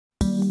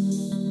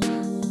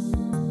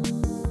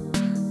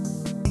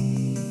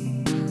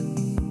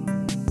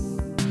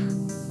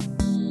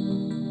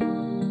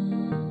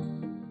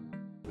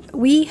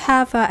we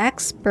have an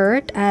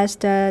expert as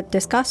the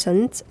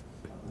discussants.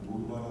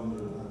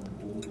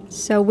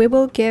 So we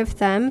will give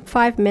them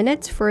 5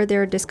 minutes for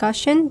their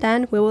discussion.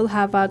 Then we will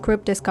have a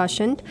group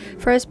discussion.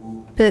 First,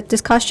 the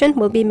discussion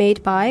will be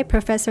made by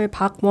Professor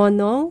Park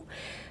Won-oh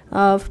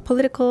of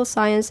Political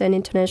Science and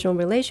International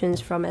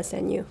Relations from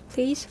SNU.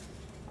 Please.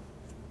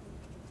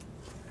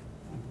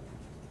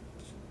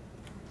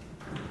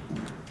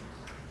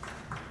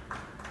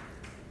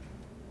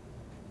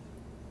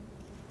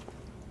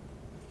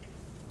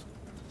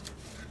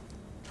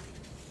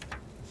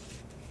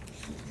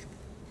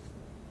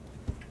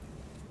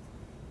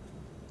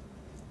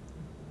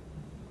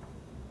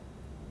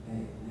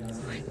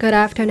 Good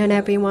afternoon,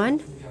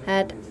 everyone.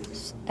 At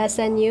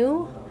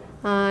SNU,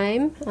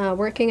 I'm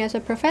working as a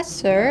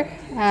professor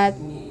at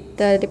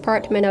the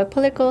Department of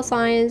Political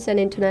Science and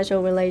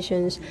International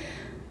Relations.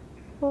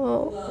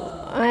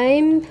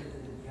 I'm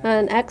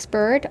an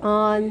expert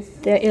on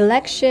the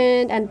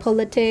election and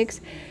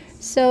politics,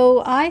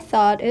 so I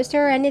thought, is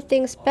there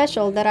anything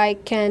special that I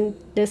can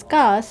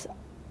discuss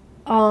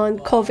on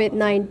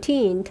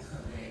COVID-19?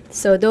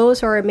 So those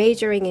who are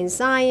majoring in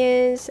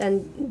science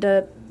and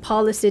the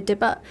policy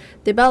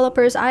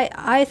developers,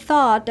 I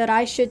thought that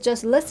I should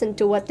just listen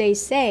to what they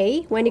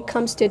say when it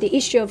comes to the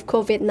issue of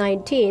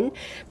COVID-19.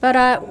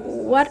 But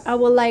what I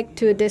would like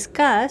to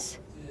discuss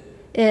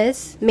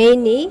is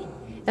mainly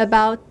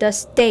about the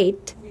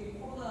state,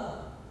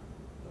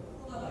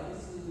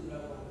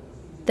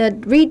 the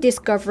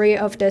rediscovery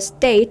of the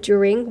state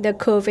during the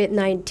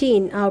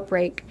COVID-19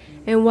 outbreak,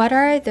 and what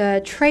are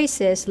the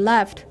traces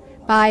left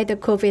by the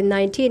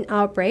COVID-19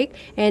 outbreak,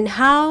 and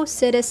how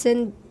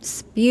citizens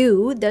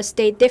view the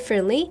state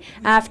differently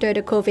after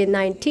the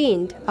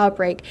COVID-19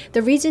 outbreak.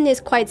 The reason is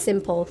quite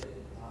simple.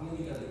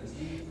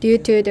 Due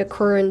to the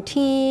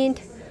quarantine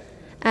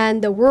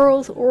and the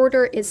world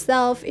order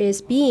itself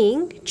is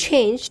being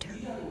changed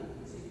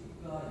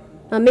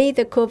amid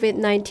the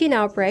COVID-19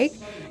 outbreak,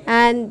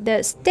 and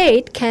the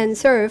state can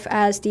serve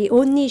as the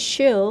only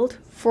shield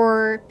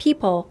for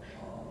people.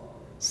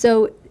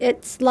 So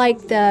it's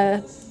like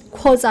the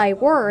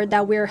quasi-war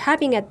that we're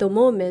having at the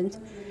moment.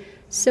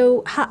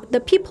 So the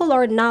people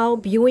are now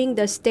viewing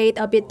the state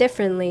a bit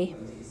differently.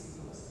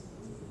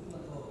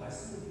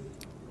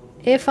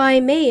 If I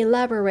may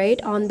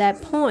elaborate on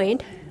that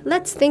point,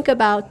 let's think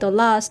about the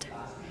last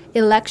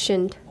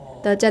election,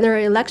 the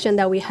general election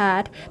that we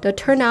had. The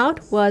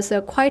turnout was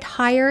quite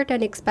higher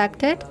than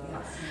expected,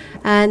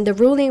 and the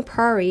ruling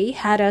party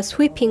had a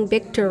sweeping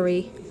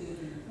victory.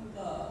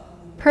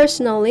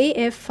 Personally,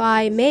 if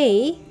I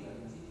may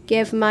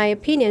give my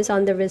opinions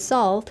on the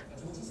result,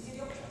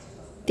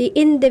 the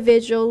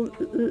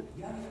individualism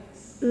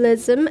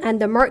and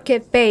the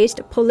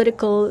market-based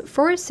political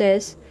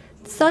forces,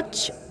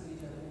 such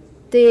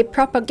the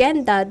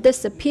propaganda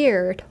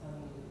disappeared.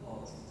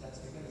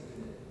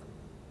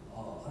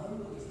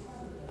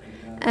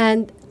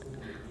 And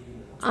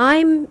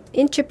I'm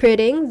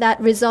interpreting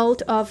that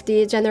result of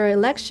the general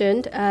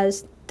election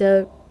as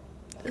the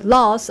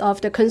loss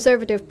of the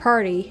Conservative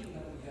Party.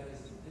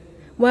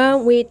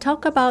 When we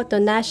talk about the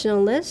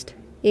nationalist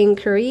in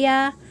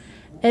Korea,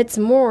 it's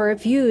more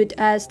viewed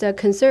as the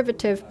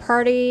Conservative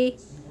Party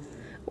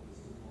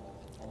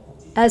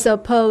as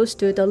opposed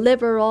to the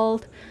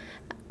liberal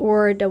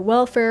or the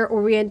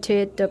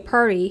welfare-oriented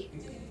party.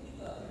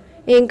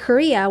 In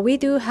Korea, we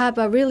do have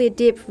a really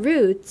deep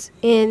roots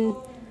in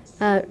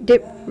when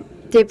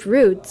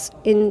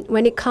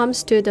it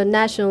comes to the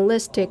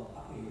nationalist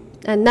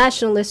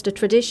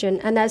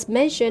tradition. And as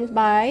mentioned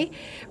by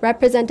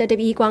Representative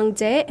Lee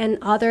Kwang-jae and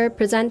other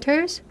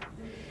presenters,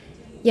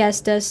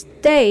 yes, the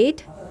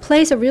state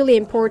plays a really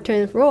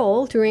important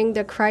role during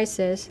the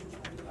crisis,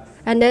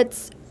 and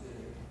it's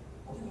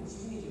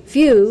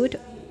viewed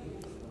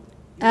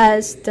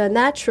as the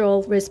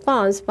natural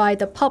response by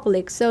the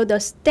public. So the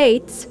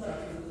state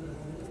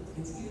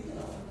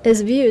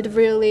is viewed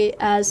really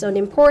as an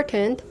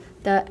important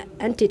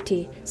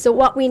entity. So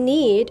what we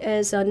need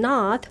is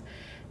not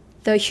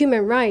the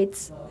human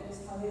rights,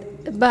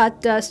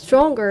 but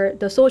stronger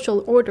the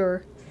social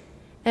order.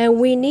 And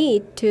we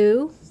need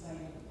to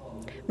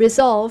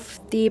resolve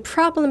the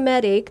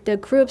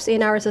groups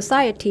in our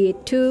society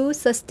to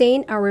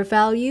sustain our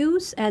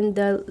values and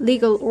the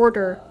legal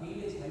order.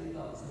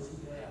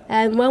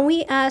 And when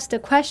we ask the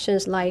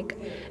questions like,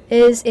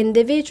 is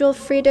individual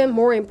freedom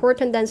more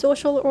important than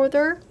social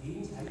order?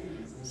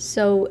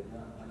 So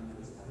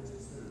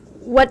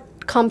what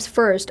comes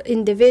first,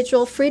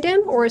 individual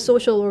freedom or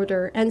social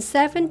order? And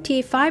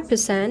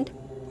 75%,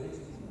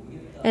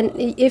 and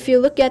if you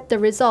look at the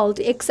result,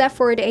 except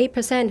for the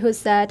 8% who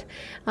said,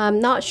 I'm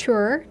not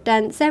sure,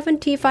 then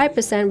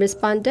 75%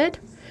 responded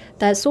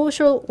that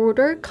social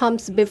order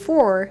comes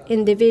before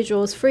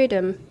individual's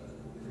freedom.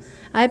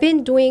 I've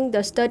been doing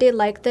the study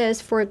like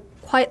this for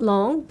quite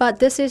long, but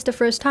this is the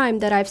first time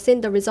that I've seen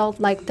the result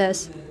like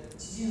this.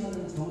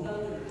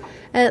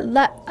 And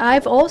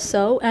I've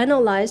also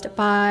analyzed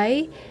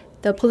by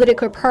the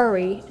political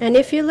party, and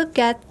if you look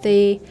at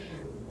the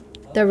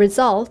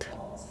result,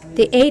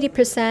 The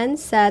 80%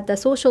 said the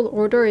social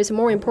order is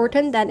more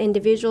important than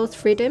individuals'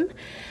 freedom.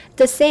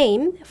 The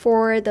same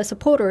for the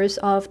supporters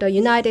of the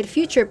United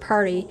Future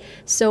Party.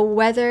 So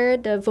whether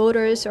the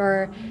voters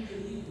are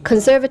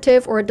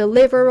conservative or the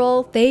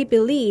liberal, they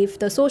believe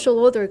the social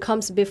order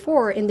comes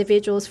before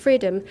individuals'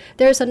 freedom.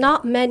 There's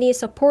not many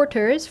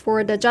supporters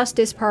for the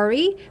Justice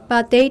Party,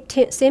 but they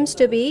seems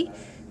to be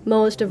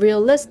most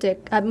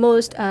realistic,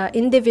 most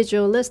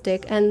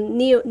individualistic and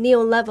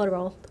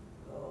neoliberal.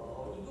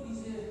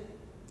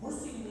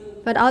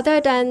 But other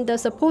than the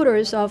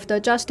supporters of the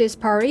Justice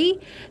Party,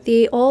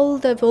 all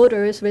the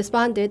voters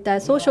responded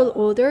that social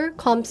order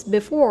comes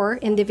before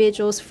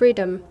individuals'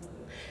 freedom.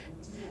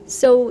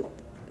 So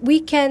we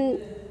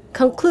can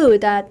conclude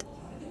that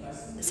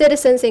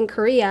citizens in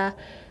Korea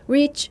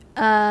reach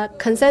a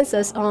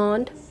consensus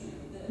on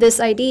this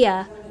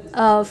idea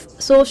of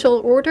social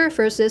order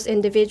versus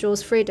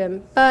individuals'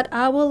 freedom. But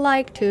I would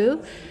like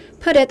to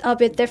put it a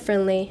bit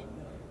differently.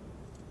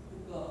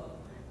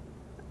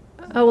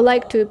 I would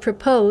like to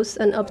propose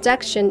an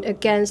objection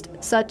against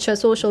such a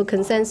social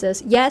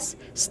consensus. Yes,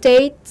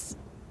 states'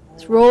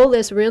 role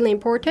is really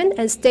important,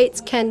 and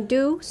states can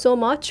do so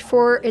much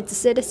for its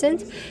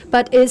citizens,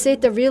 but is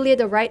it really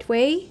the right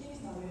way?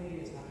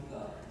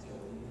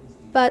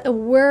 But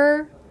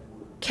where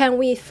can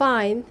we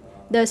find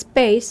the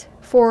space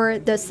for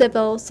the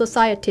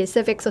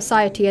civic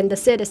society, and the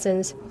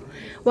citizens?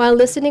 While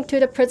listening to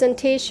the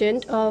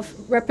presentation of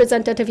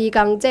Representative Lee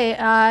Gang-jae,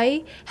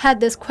 I had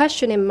this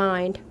question in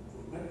mind.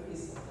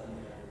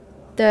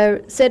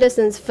 The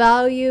citizens'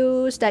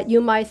 values that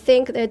you might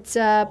think it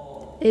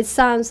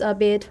sounds a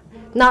bit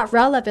not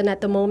relevant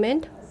at the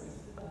moment.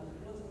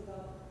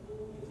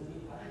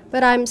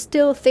 But I'm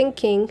still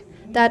thinking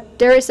that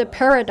there is a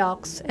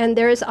paradox and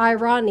there is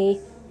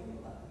irony.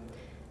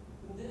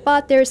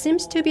 But there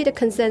seems to be the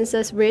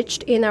consensus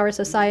reached in our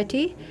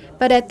society.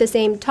 But at the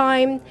same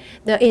time,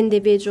 the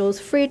individual's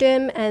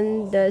freedom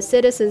and the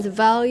citizens'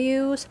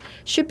 values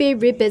should be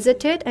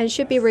revisited and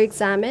should be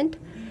re-examined.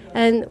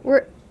 And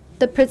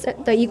the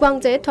Lee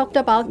Kwang-jae talked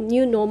about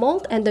new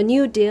normal and the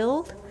New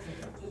Deal.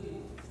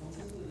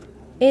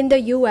 In the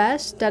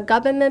U.S., the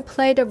government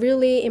played a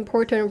really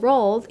important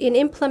role in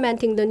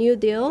implementing the New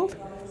Deal.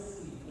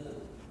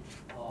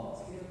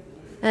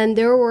 And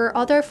there were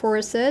other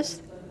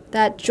forces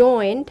that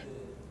joined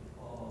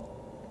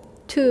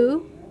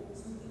to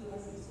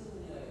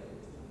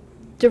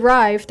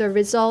derive the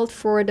result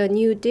for the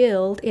New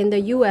Deal in the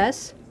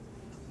U.S.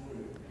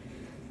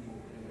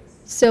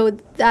 So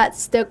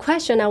that's the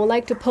question I would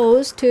like to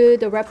pose to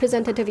the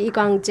Representative Lee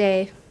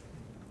Kwang-jae.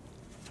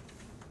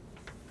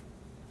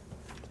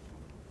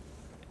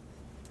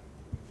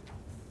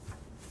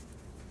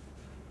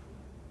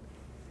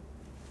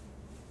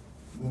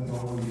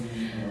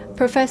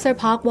 Professor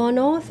Park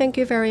Won-ho, thank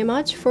you very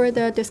much for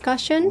the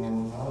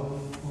discussion.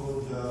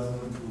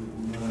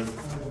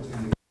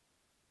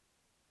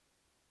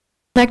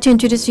 I'd like to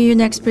introduce you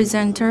next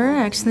presenter.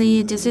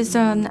 Actually, this is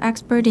an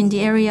expert in the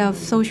area of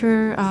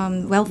social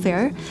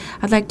welfare.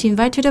 I'd like to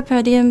invite to the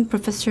podium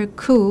Professor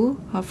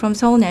Koo from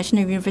Seoul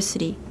National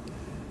University.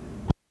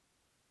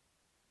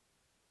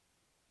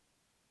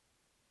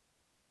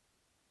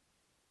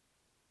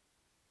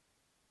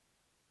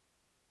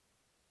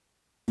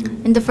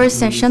 In the first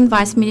session,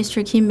 Vice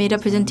Minister Kim made a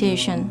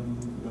presentation.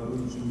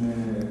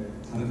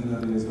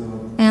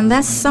 And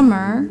last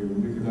summer,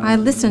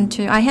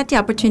 I had the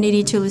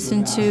opportunity to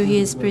listen to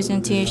his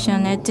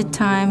presentation. At the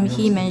time,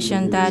 he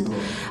mentioned that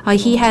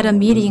he had a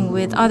meeting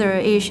with other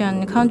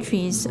Asian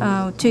countries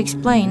to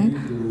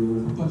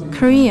explain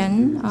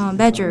Korean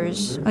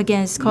measures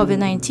against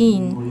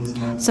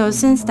COVID-19. So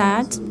since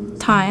that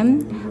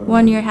time,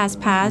 1 year has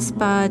passed,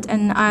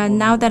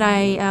 now that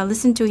I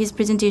listened to his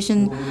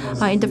presentation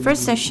in the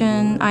first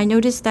session, I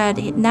noticed that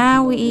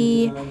now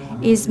he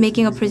is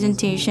making a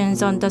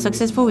presentations on the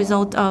successful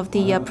result of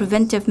the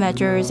preventive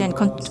measures and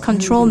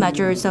control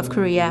measures of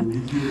Korea.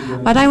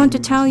 What I want to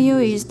tell you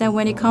is that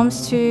when it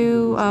comes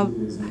to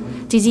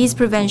disease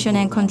prevention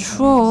and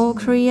control,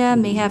 Korea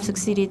may have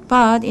succeeded,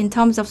 but in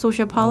terms of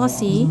social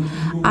policy,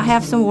 I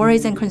have some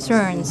worries and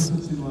concerns.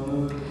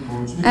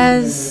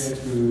 As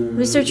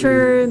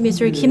researcher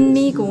Mr. Kim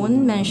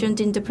Mi-gon mentioned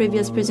in the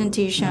previous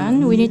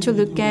presentation, we need to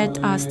look at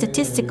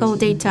statistical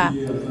data.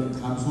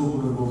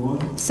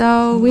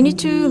 So we need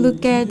to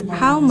look at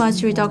how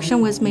much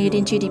reduction was made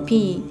in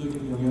GDP.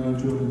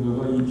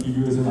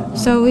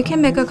 So we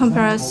can make a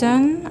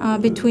comparison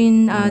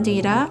between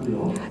data.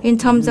 In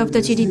terms of the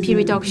GDP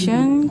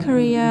reduction,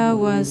 Korea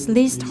was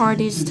least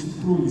hardest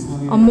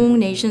among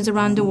nations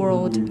around the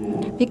world,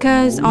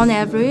 because on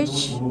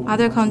average,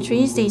 other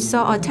countries, they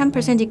saw a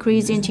 10%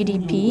 decrease in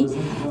GDP,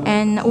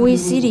 and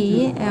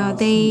OECD,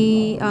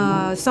 they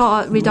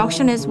saw a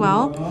reduction as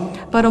well.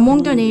 But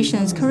among the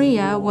nations,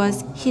 Korea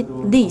was hit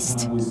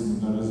least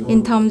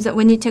in terms of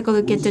when you take a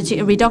look at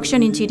the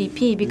reduction in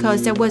GDP,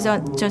 because there was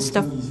just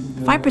a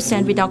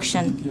 5%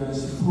 reduction.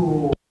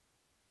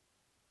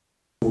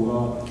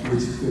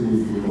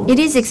 It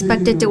is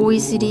expected the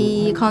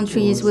OECD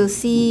countries will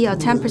see a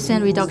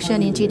 10%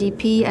 reduction in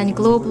GDP, and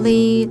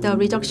globally the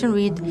reduction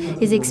rate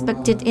is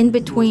expected in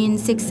between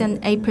 6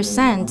 and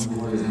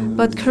 8%.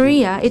 But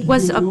Korea, it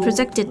was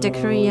projected that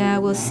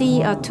Korea will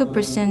see a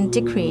 2%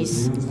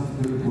 decrease.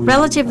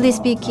 Relatively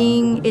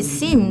speaking, it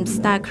seems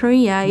that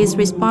Korea is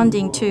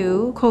responding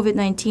to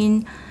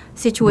COVID-19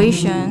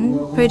 situation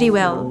pretty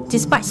well.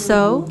 Despite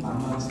so,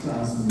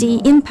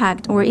 the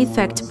impact or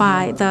effect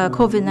by the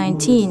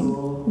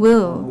COVID-19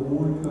 will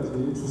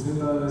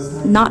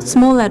not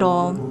small at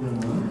all.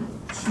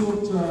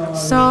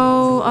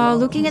 So,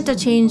 looking at the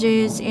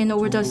changes in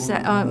over the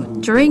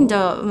during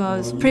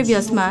the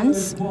previous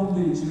months,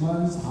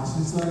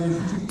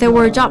 there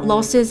were job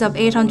losses of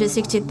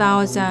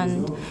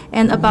 860,000,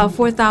 and about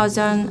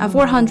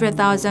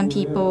 400,000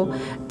 people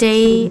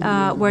they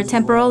were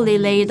temporarily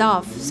laid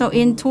off. So,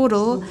 in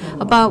total,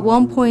 about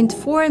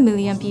 1.4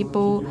 million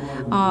people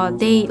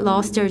they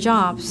lost their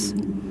jobs.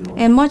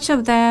 And much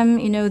of them,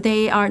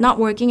 they are not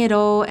working at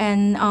all,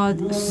 and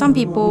some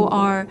people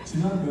are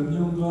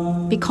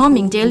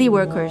becoming daily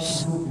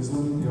workers.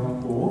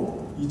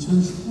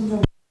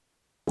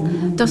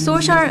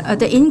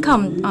 The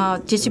income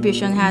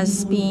distribution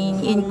has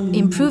been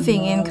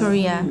improving in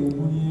Korea.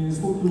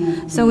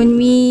 So when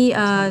we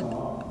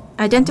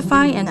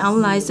identify and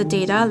analyze the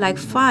data, like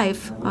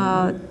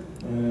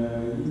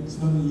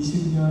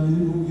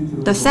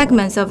the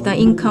segments of the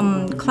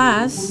income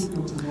class,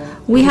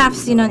 we have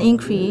seen an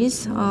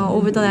increase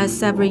over the last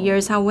several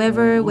years.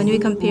 However, when we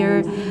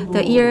compare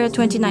the year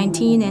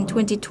 2019 and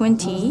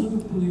 2020,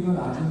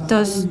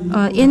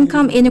 the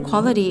income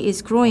inequality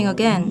is growing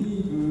again.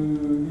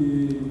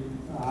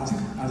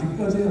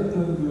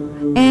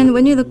 And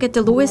when you look at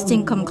the lowest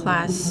income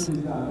class,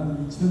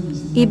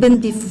 even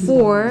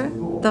before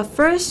the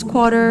first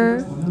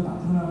quarter,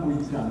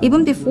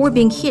 even before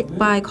being hit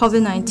by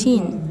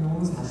COVID-19,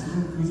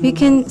 we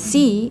can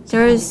see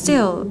there is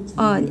still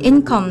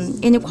income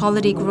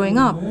inequality growing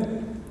up.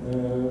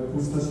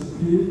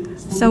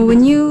 So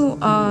when you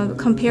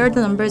compare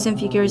the numbers and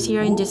figures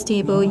here in this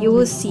table, you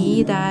will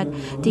see that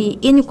the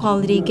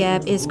inequality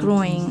gap is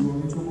growing.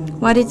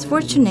 What is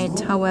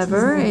fortunate,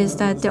 however, is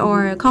that there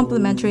are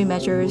complementary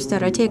measures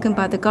that are taken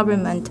by the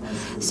government,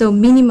 so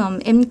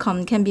minimum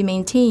income can be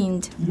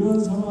maintained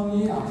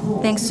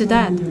thanks to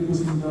that.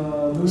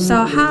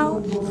 So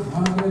how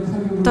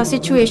the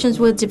situations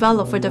will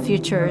develop for the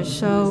future?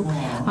 So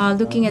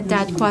looking at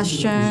that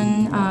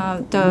question,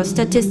 the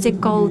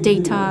statistical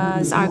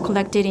data are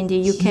collected in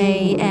the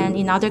UK and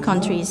in other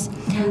countries.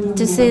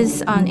 This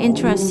is an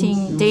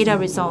interesting data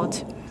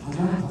result.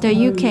 The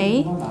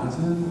UK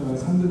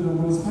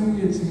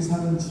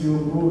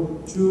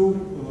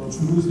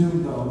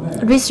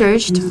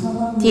researched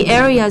the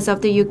areas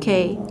of the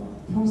UK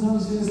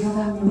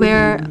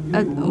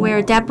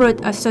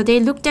so they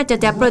looked at the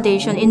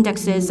depredation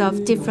indexes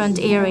of different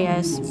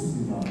areas.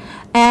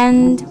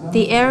 And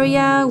the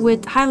area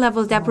with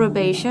high-level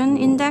deprivation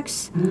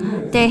index,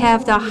 they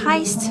have the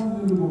highest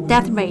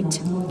death rate.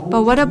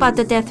 But what about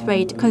the death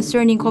rate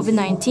concerning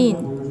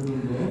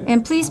COVID-19?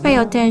 And please pay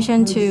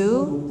attention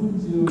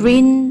to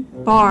green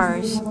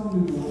bars.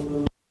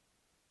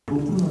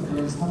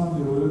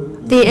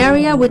 The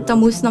area with the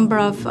most number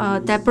of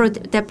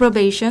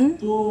deprivation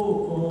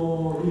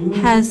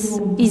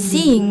is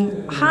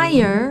seeing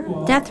higher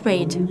death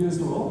rate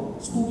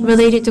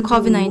related to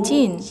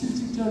COVID-19.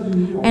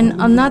 And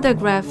another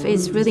graph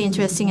is really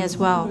interesting as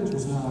well.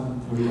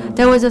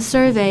 There was a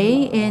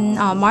survey in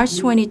March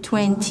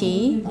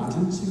 2020.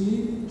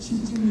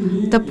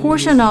 The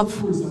portion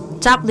of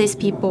jobless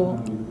people.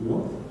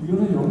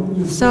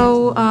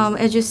 So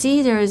as you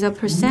see, there is a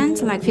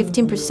percent, like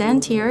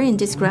 15% here in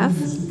this graph.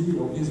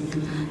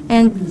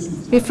 And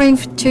referring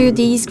to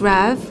these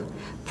graphs,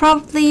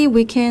 probably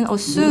we can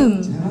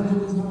assume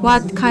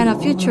what kind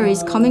of future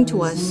is coming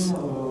to us.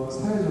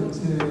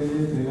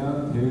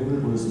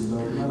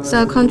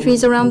 So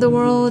countries around the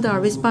world are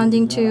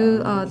responding to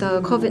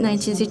the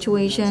COVID-19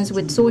 situations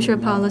with social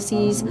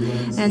policies,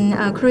 and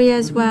Korea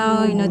as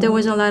well. There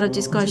was a lot of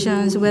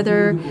discussions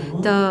whether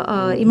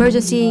the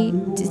emergency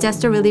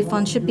disaster relief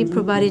fund should be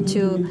provided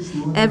to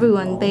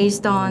everyone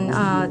based on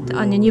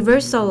an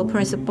universal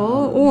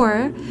principle,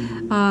 or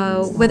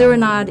whether or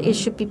not it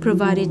should be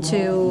provided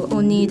to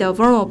only the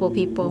vulnerable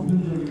people.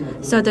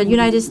 So the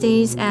United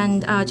States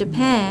and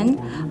Japan,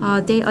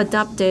 they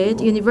adopted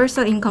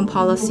universal income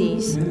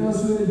policies.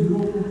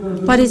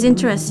 What is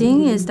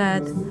interesting is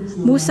that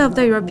most of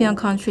the European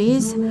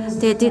countries,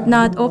 they did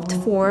not opt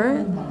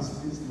for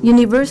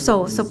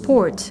universal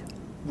support.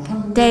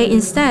 They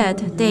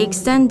extended the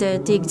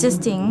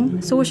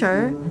existing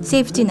social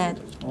safety net.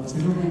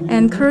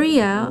 And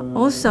Korea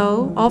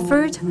also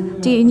offered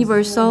the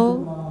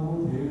universal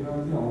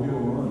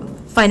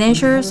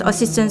financial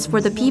assistance for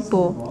the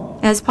people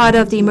as part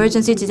of the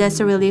Emergency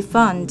Disaster Relief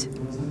Fund.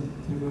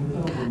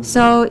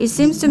 So it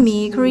seems to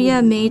me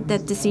Korea made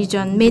that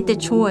decision, made the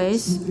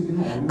choice,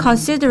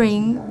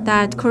 considering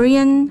that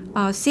Korean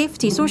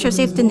social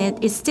safety net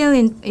is still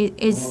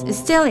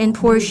in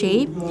poor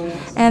shape,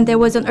 and there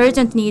was an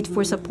urgent need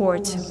for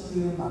support.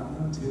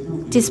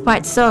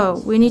 Despite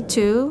so,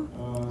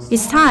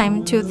 it's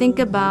time to think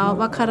about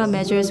what kind of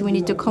measures we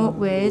need to come up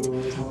with,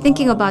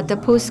 thinking about the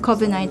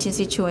post-COVID-19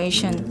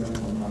 situation.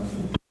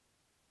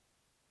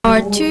 There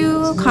are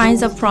two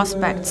kinds of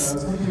prospects.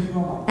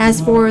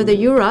 As for the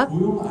Europe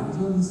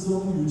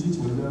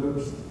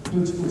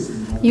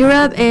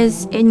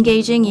is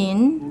engaging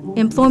in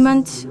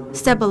employment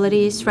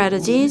stability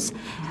strategies,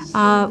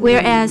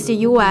 whereas the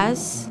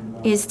US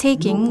is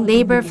taking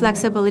labor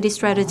flexibility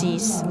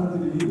strategies.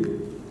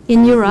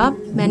 In Europe,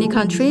 many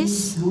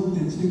countries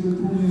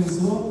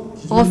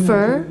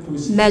offer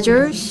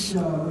measures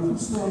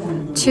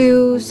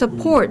to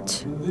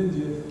support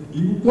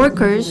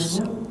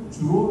workers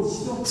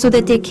so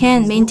that they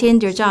can maintain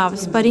their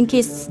jobs. But in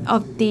case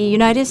of the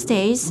United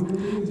States,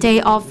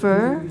 they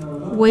offer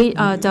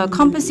the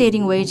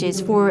compensating wages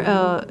for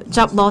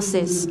job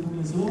losses.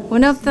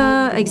 One of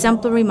the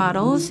exemplary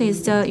models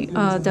is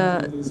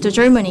the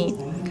Germany.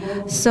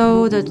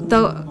 So the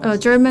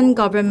German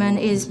government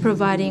is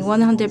providing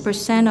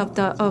 100%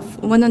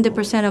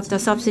 of the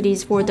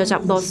subsidies for the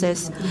job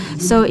losses.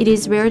 So it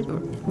is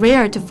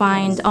rare to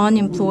find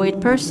unemployed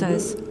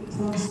persons,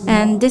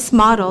 and this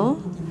model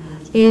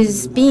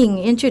is being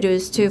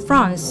introduced to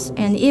France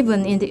and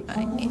even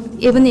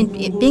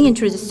being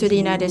introduced to the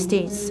United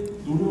States.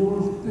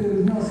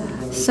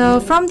 So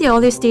from the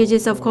early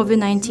stages of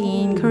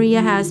COVID-19,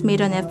 Korea has made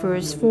an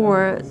effort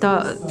for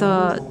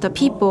the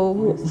people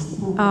who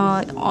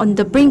on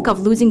the brink of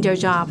losing their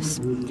jobs.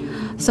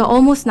 So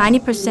almost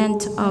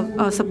 90%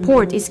 of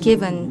support is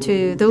given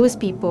to those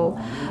people.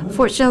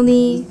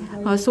 Fortunately,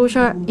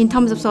 in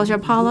terms of social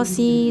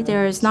policy,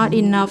 there is not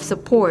enough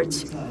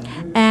support.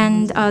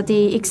 And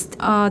even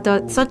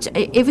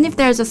if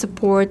there is a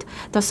support,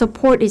 the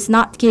support is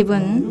not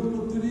given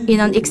in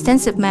an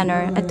extensive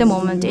manner at the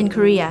moment in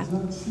Korea.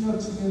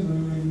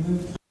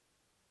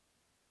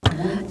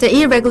 The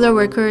irregular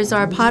workers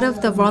are part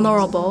of the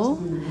vulnerable,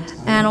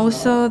 and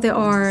also there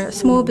are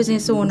small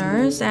business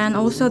owners, and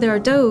also there are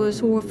those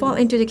who fall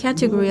into the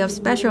category of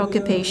special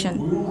occupation.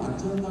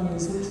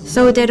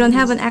 So they don't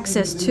have an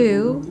access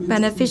to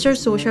beneficial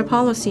social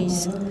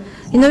policies.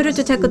 In order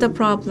to tackle the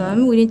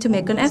problem, we need to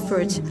make an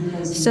effort.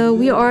 So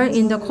we are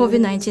in the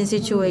COVID-19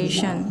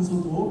 situation.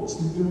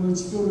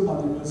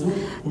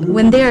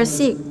 When they are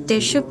sick, they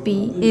should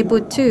be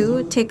able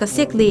to take a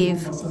sick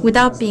leave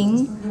without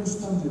being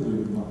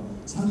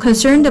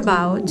concerned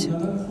about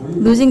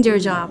losing their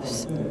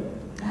jobs.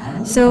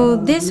 So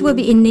this will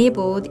be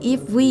enabled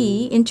if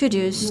we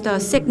introduce the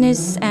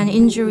sickness and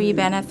injury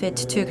benefit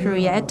to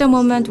Korea. At the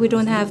moment, we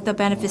don't have the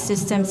benefit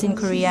systems in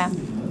Korea.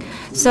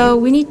 So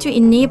we need to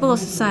enable a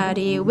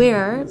society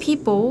where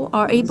people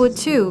are able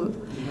to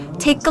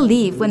take a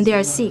leave when they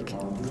are sick.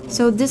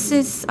 So this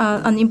is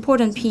an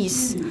important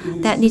piece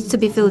that needs to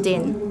be filled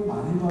in.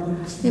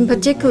 In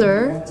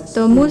particular,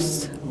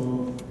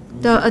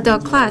 the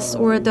class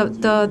or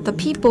the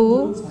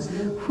people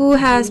who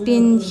has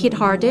been hit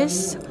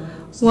hardest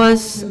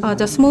was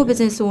the small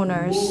business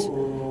owners,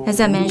 as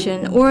I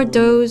mentioned, or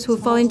those who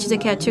fall into the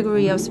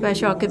category of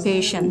special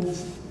occupation.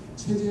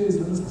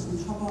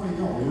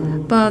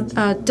 But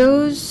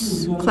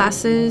those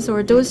classes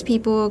or those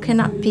people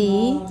cannot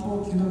be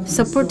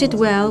supported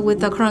well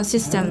with the current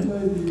system.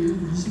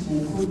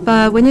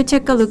 But when you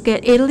take a look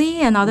at Italy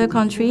and other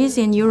countries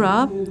in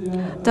Europe,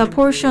 the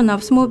portion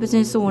of small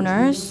business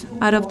owners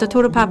out of the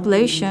total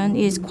population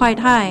is quite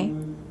high.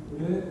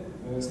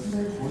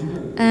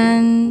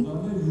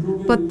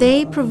 But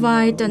they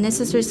provide the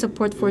necessary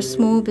support for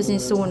small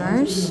business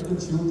owners.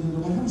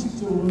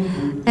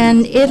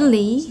 And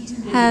Italy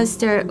has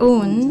their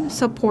own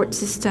support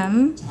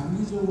system,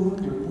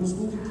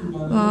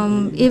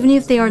 even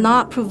if they are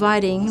not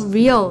providing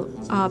real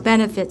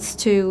benefits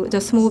to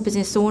the small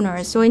business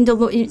owners. So in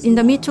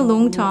the mid to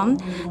long term,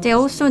 they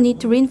also need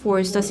to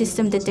reinforce the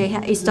system that they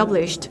have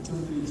established.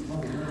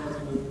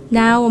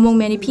 Now, among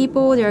many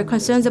people, there are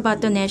concerns about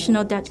the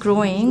national debt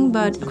growing,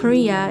 but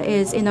Korea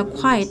is in a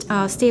quite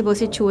stable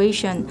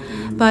situation.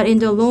 But in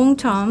the long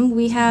term,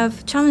 we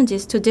have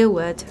challenges to deal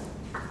with.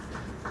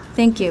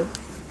 Thank you.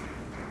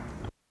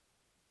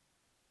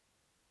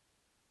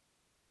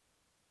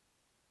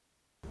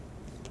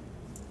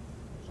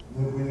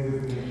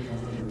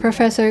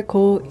 Professor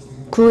Ko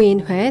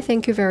In-hwe,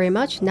 thank you very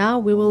much. Now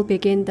we will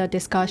begin the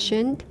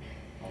discussion.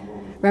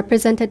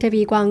 Representative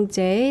Lee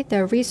Kwang-jae,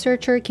 the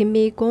researcher Kim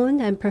Mi-gun,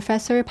 and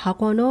Professor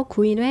Park Won-ho,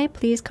 Ko In-hwe,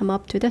 please come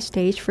up to the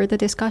stage for the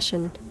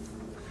discussion.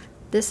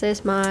 This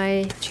is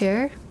my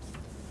chair.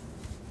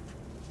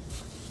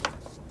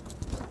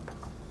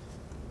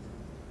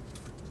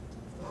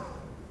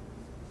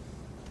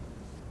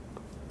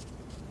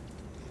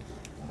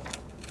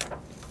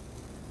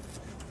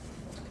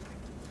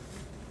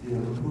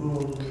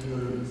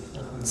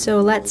 So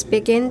let's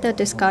begin the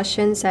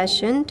discussion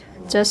session.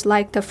 Just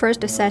like the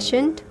first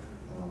session,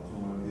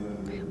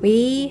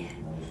 We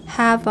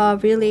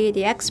have really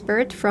the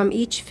expert from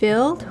each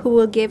field who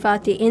will give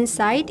us the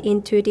insight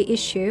into the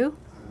issue.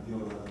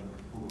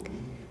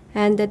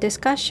 And the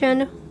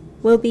discussion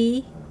will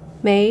be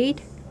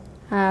made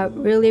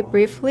really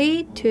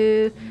briefly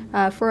to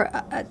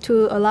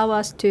allow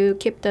us to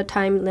keep the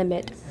time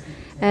limit.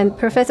 And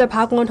Professor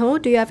Park Won-ho,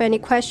 do you have any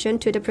question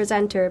to the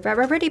presenter? I've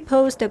already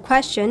posed a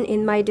question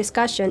in my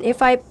discussion.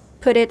 If I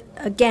put it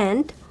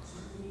again,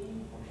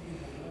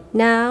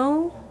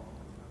 now,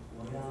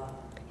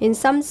 in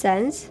some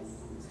sense,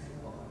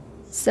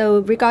 so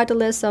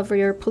regardless of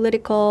your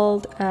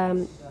political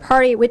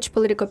party, which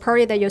political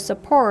party that you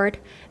support,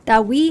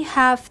 that we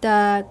have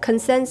the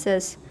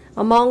consensus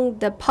among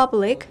the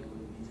public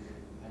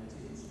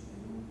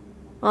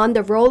on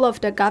the role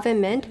of the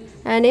government.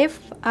 And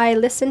if I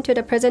listen to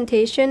the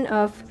presentation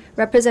of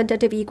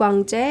Representative Lee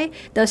Kwang-jae,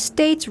 the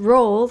state's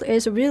role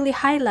is really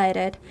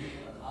highlighted.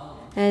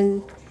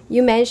 And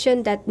you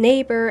mentioned that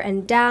neighbor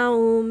and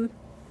Daum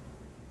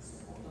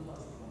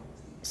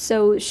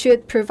so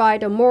should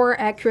provide a more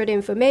accurate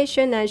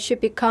information and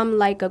should become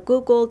like a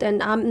Google.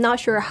 And I'm not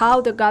sure how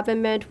the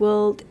government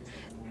will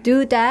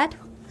do that.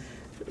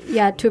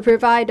 Yeah, to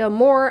provide a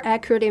more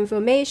accurate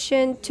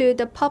information to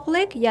the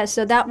public. Yes,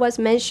 so that was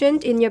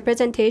mentioned in your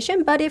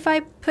presentation. But if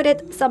I put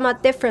it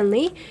somewhat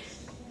differently,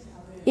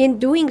 in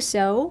doing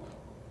so,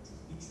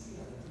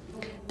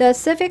 the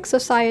civic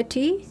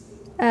society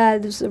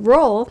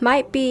role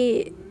might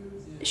be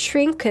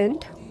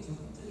shrinkened.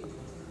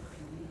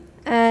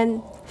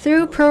 And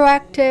through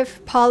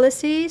proactive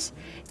policies,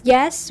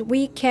 yes,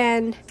 we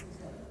can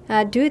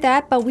do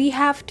that, but we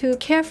have to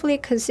carefully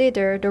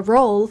consider the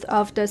role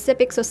of the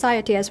civic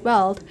society as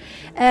well.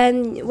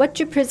 And what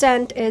you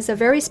present is a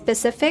very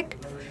specific,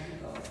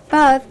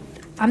 but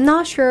I'm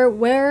not sure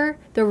where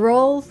the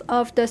role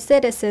of the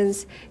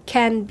citizens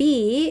can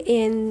be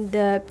in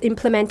the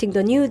implementing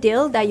the New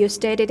Deal that you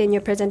stated in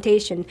your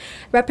presentation.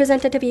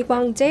 Representative Lee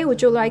Kwang-jae,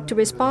 would you like to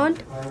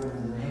respond?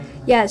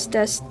 Yes,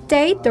 the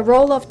state, the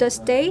role of the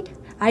state,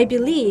 I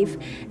believe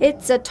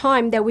it's a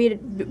time that we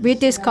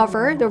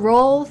rediscover the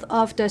role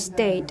of the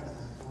state.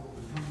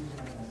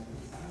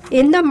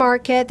 In the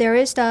market, there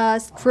is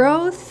the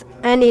growth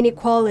and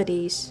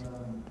inequalities.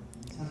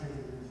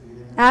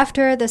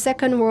 After the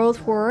Second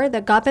World War,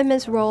 the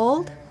government's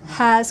role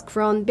has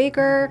grown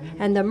bigger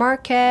and the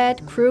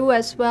market grew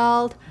as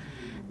well.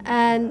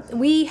 And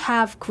we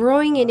have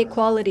growing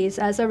inequalities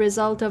as a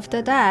result of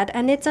that.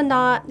 And it's a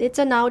now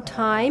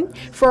time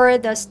for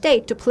the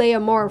state to play a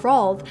more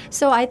role.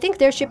 So I think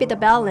there should be the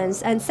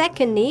balance. And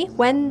secondly,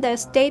 when the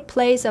state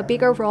plays a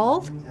bigger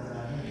role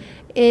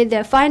in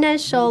the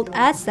financial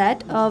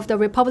asset of the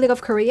Republic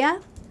of Korea,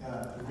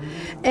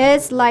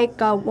 it's like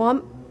the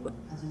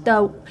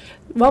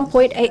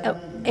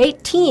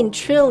 1.18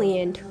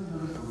 trillion.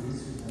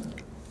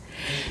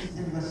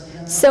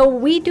 So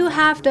we do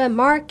have the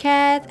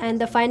market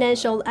and the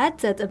financial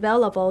assets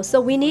available.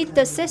 So we need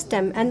the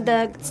system and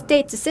the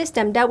state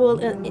system that will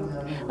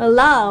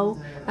allow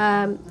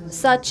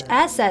such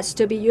assets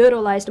to be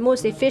utilized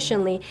most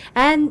efficiently.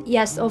 And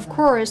yes, of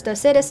course, the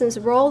citizens'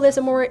 role is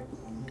more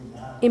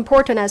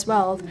important as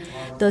well.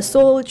 The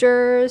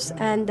soldiers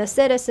and the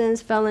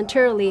citizens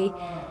voluntarily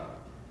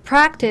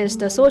practiced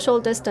the social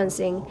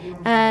distancing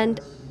and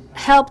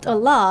helped a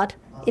lot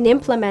in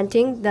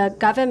implementing the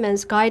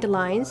government's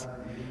guidelines.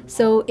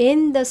 So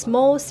in the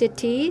small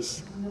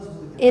cities,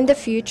 in the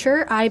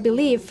future, I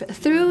believe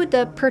through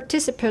the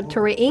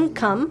participatory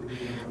income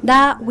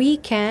that we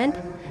can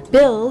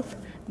build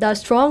the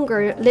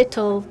stronger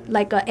little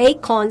like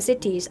acorn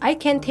cities. I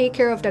can take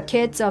care of the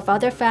kids of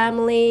other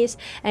families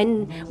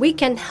and we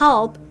can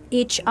help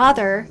each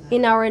other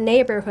in our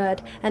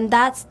neighborhood. And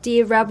that's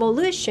the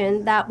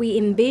revolution that we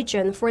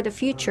envision for the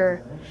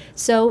future.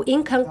 So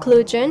in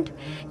conclusion,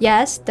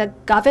 yes, the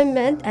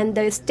government and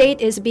the state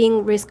is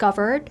being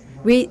recovered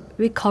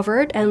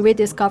and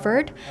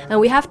rediscovered, and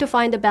we have to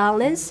find a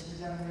balance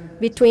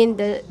between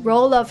the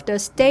role of the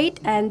state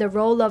and the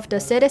role of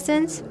the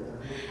citizens.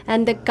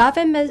 And the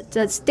government,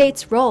 the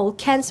state's role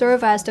can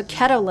serve as the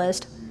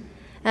catalyst,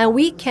 and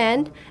we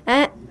can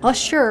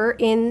assure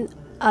in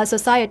a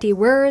society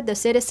where the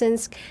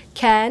citizens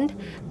can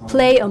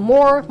play a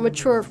more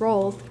mature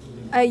role.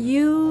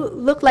 You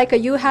look like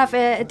you have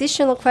an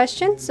additional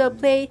question, so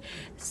please.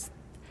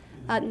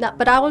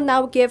 But I will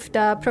now give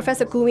the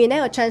Professor Gu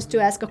Min-hye a chance to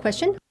ask a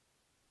question.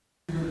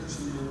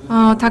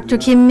 Dr.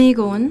 Kim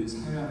Mi-gon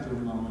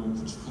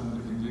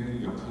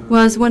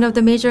was one of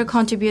the major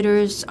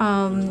contributors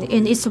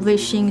in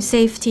establishing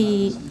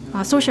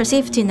social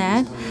safety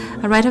net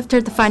right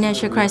after the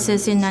financial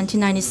crisis in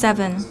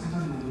 1997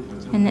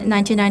 and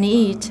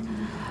 1998.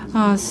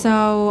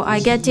 So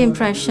I get the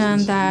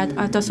impression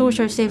that the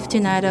social safety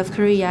net of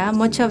Korea,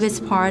 much of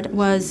its part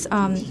was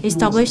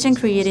established and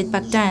created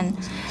back then.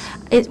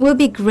 It will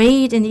be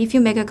great and if you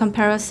make a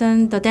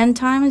comparison the then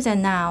times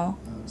and now.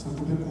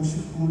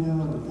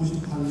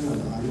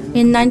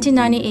 In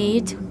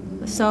 1998,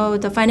 so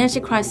the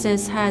financial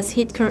crisis has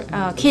hit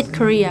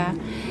Korea,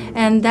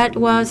 and that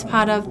was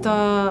part of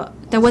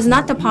that was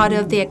not the part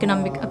of the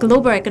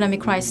global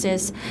economic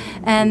crisis.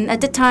 And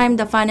at the time,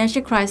 the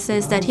financial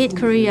crisis that hit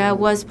Korea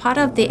was part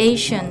of the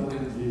Asian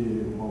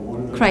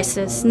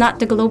crisis, not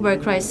the global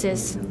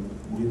crisis.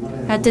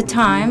 At the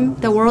time,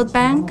 the World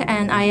Bank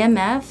and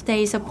IMF,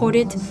 they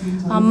supported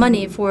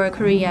money for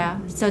Korea,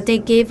 so they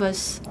gave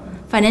us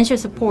financial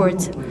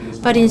support.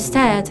 But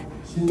instead,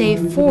 they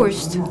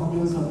forced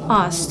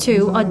us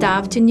to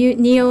adopt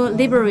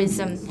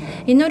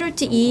neoliberalism. In order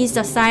to ease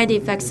the side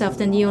effects of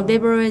the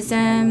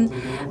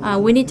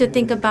neoliberalism, we need to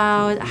think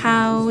about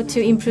how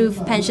to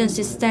improve pension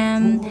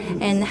system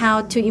and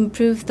how to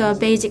improve the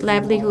basic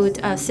livelihood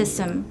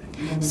system.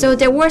 So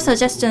there were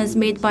suggestions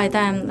made by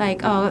them,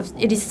 like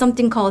it is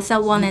something called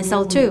Cell 1 and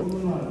Cell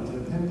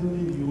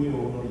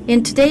 2.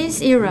 In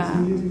today's era,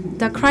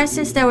 the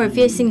crisis that we're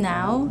facing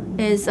now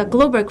is a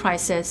global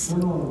crisis,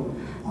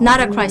 not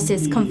a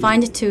crisis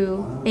confined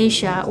to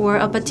Asia or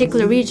a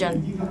particular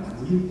region.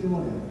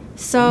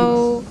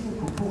 So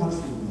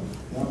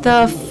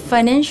the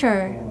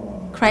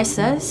financial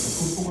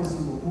crisis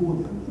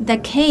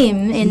that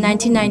came in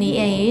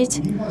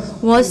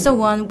 1998 was the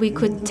one we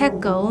could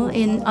tackle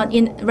in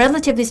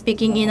relatively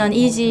speaking, in an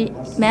easy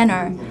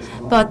manner.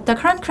 But the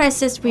current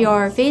crisis we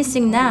are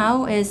facing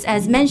now is,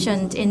 as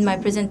mentioned in my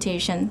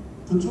presentation,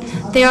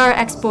 there are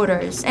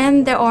exporters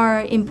and there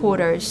are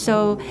importers.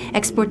 So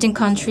exporting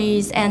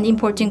countries and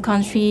importing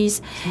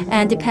countries,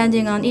 and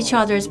depending on each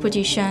other's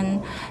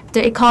position,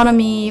 the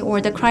economy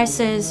or the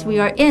crisis we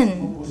are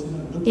in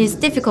is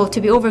difficult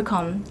to be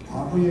overcome.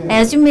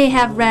 As you may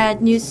have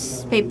read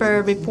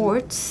newspaper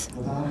reports,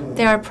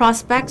 there are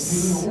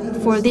prospects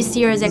for this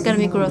year's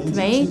economic growth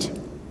rate.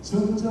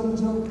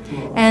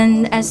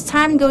 And as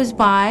time goes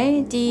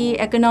by, the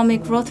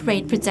economic growth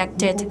rate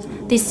projected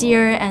this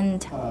year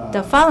and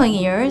the following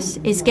years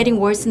is getting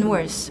worse and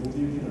worse.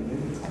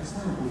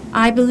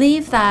 I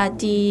believe that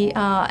the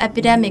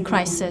epidemic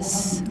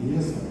crisis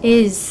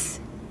is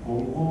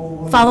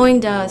following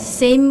the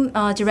same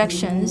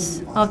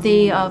directions of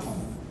the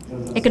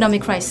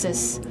economic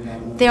crisis.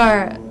 They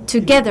are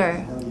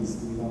together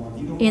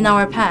in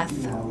our path.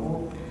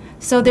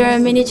 So there are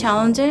many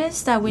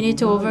challenges that we need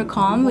to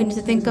overcome. We need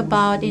to think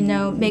about,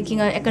 making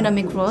an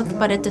economic growth,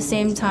 but at the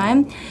same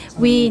time,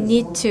 we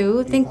need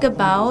to think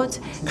about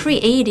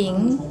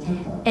creating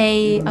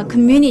a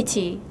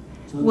community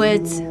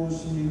with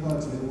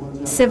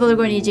civil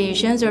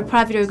organizations or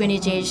private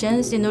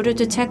organizations in order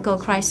to tackle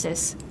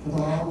crisis.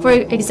 For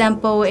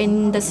example,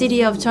 in the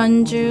city of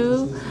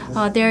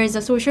Jeonju, there is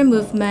a social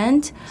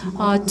movement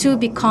to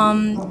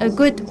become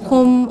good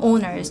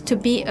homeowners,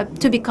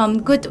 to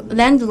become good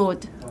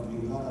landlord.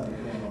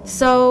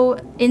 So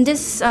in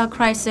this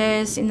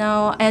crisis,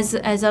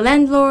 as a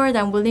landlord,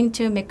 I'm willing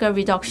to make a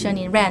reduction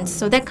in rent.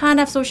 So that kind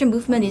of social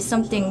movement is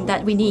something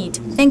that we need.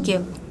 Thank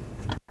you.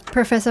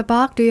 Professor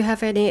Park, do you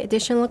have any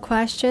additional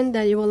question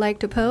that you would like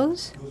to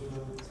pose?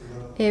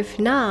 If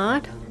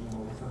not,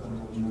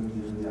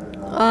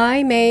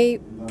 I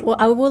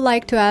would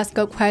like to ask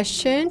a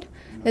question.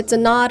 It's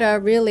not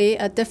really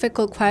a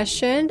difficult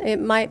question. It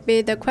might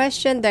be the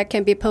question that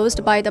can be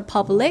posed by the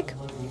public.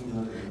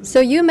 So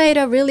you made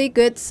a really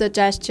good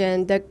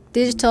suggestion, the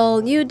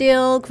Digital New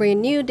Deal, Green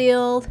New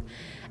Deal,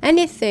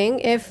 anything,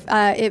 if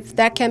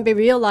that can be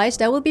realized,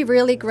 that would be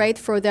really great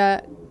for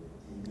the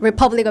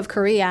Republic of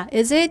Korea.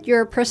 Is it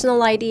your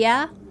personal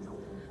idea?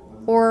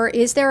 Or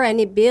is there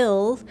any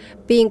bill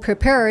being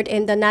prepared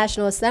in the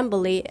National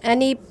Assembly?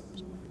 Any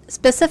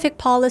specific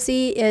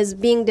policy is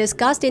being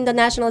discussed in the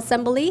National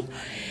Assembly?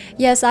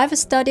 Yes, I've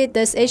studied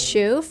this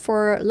issue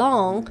for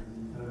long.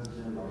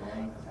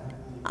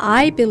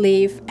 I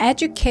believe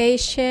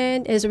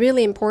education is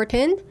really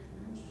important.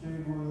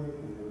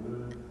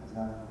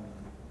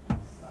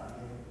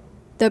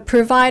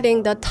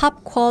 Providing the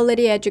top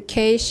quality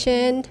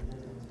education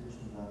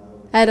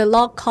at a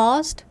low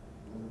cost,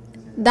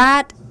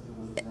 that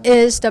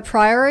is the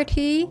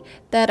priority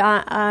that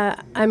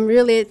I'm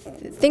really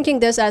thinking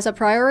this as a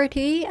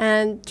priority,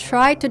 and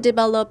try to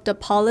develop the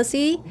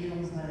policy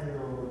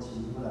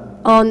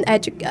on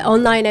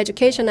online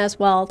education as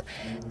well.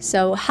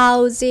 So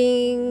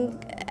housing,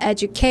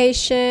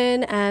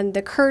 education, and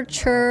the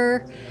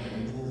culture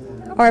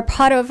are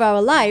part of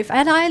our life.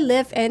 And I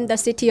live in the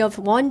city of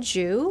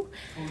Wonju,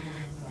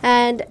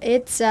 and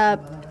it's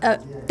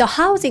the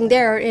housing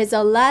there is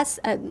less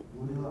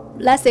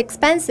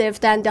expensive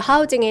than the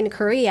housing in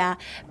Korea.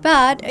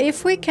 But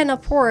if we can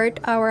afford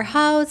our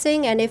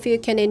housing and if you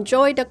can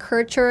enjoy the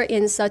culture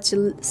in such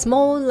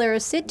smaller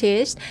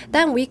cities,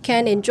 then we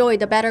can enjoy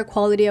the better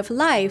quality of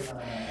life.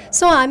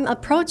 So I'm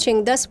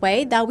approaching this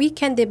way, that we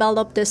can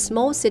develop the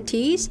small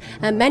cities,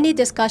 and many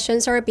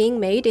discussions are being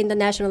made in the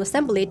National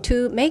Assembly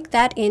to make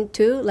that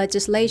into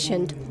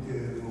legislation.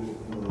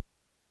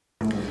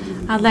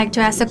 I'd like to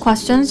ask a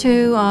question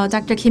to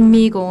Dr. Kim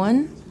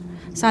Mi-gon.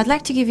 So I'd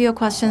like to give you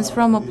questions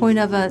from a point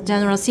of a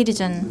general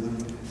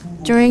citizen.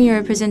 During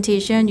your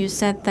presentation, you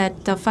said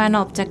that the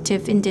final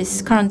objective in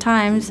these current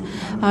times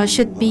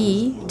should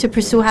be to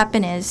pursue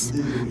happiness.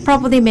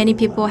 Probably many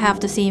people have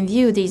the same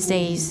view these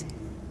days.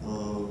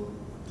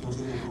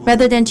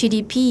 rather than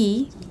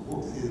GDP,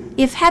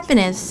 if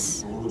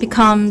happiness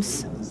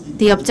becomes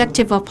the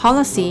objective of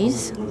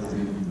policies,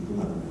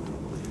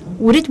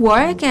 would it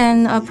work?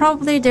 And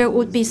probably there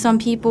would be some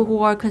people who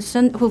are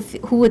concerned,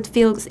 who would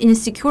feel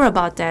insecure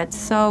about that.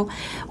 So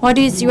what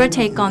is your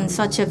take on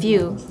such a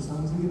view?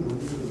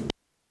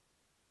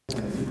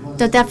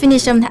 The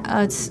definition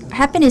of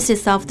happiness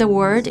itself, the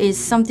word, is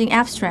something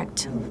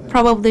abstract.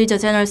 Probably the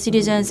general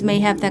citizens may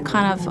have that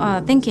kind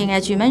of thinking,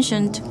 as you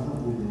mentioned.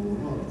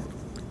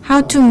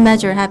 How to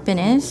measure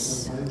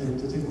happiness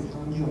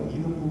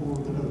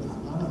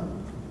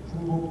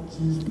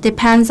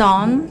depends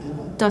on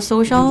the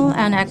social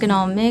and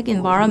economic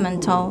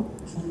environmental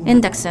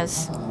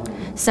indexes.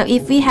 So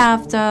if we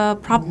have the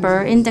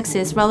proper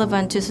indexes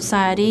relevant to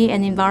society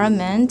and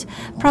environment,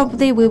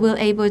 probably we will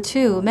able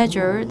to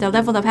measure the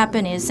level of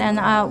happiness. And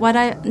what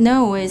I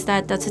know is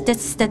that the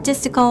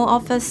Statistical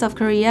Office of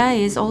Korea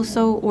is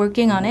also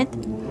working on it.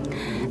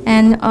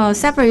 And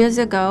several years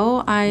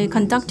ago, I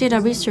conducted a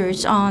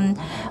research on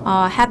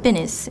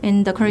happiness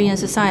in the Korean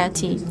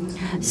society.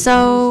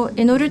 So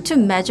in order to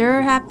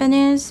measure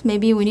happiness,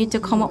 maybe we need to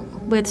come up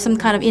with some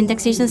kind of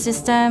indexation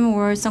system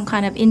or some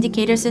kind of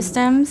indicator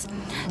systems.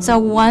 So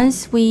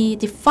once we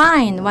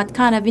define what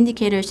kind of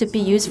indicators should be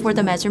used for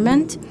the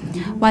measurement,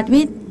 what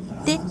we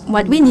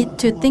need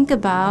to think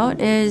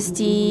about is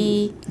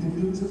the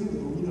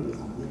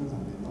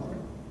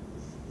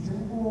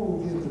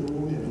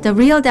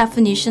real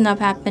definition of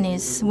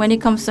happiness. When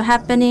it comes to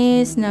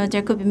happiness,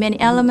 there could be many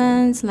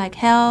elements like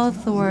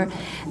health or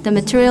the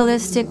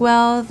materialistic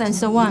wealth and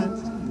so on.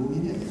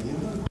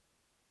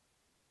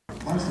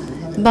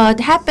 But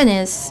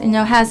happiness,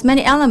 has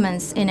many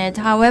elements in it.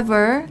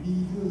 However,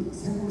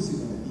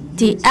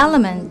 the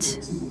element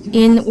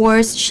in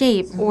worse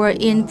shape or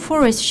in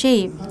poorest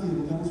shape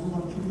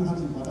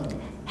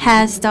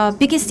has the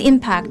biggest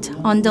impact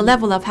on the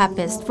level of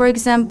happiness. For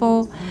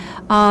example,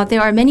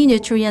 there are many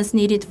nutrients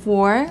needed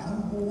for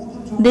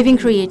living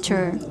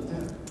creature.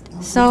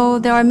 So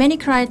there are many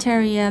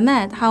criteria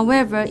met.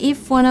 However,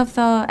 if one of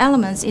the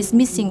elements is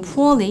missing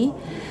poorly,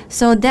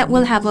 so that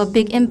will have a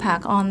big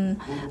impact on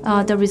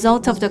the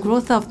result of the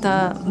growth of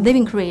the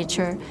living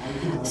creature.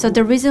 So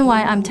the reason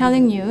why I'm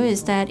telling you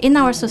is that in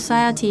our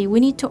society,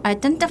 we need to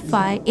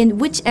identify in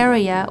which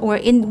area or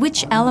in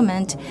which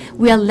element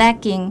we are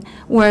lacking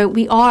or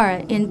we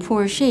are in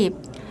poor shape.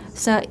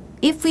 So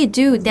if we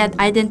do that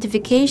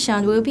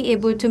identification, we'll be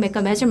able to make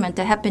a measurement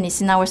of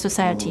happiness in our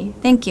society.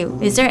 Thank you.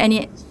 Is there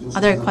any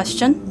other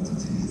question?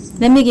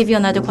 Let me give you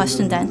another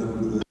question then.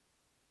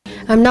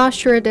 I'm not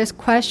sure this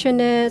question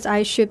is.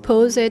 I should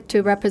pose it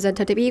to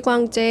Representative Lee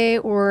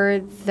Kwang-jae or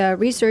the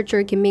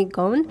researcher Kim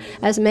Mi-gon.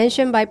 As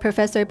mentioned by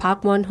Professor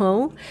Park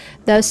Won-ho,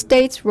 the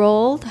state's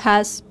role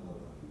has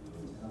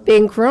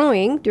been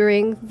growing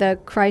during the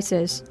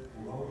crisis.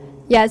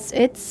 Yes,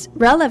 it's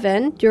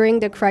relevant during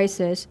the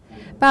crisis,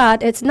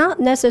 but it's not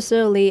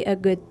necessarily a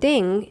good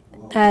thing,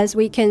 as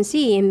we can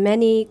see in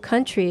many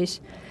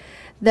countries.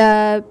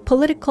 The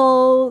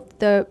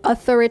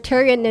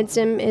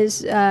authoritarianism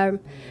is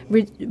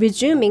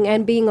resuming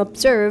and being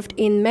observed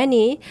in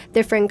many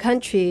different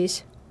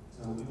countries.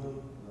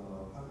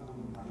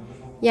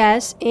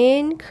 Yes,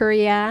 in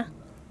Korea,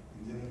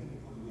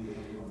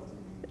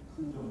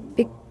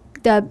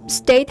 the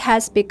state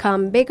has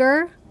become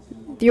bigger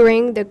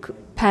during the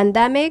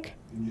pandemic.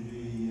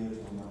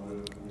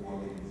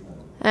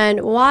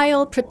 And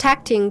while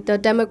protecting the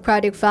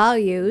democratic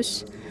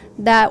values,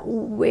 that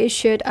we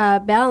should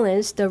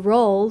balance the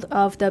role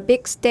of the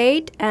big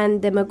state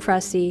and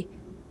democracy.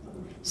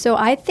 So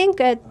I think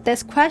that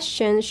this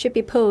question should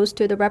be posed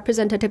to the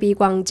Representative Lee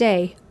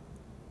Kwang-jae.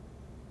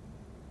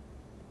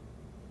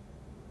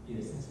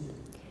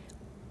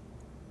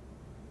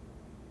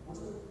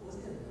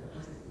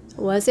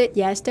 Was it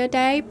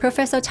yesterday?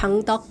 Professor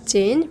Chang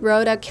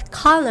wrote a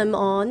column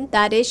on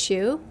that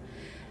issue.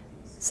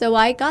 So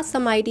I got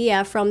some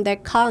idea from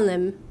that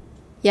column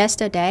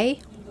yesterday.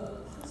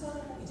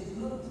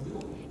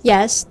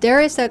 Yes,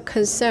 there is a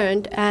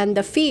concern and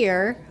the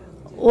fear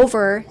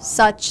over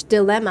such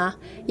dilemma.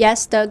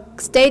 Yes, the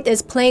state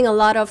is playing a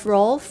lot of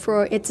role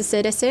for its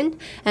citizen,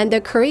 and the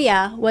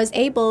Korea was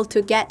able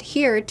to get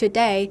here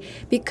today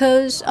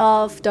because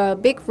of the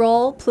big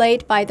role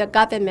played by the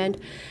government.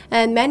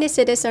 And many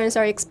citizens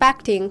are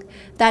expecting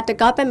that the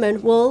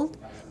government will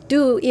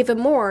do even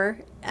more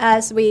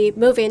as we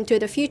move into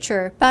the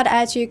future. But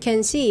as you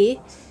can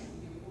see,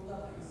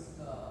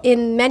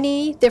 in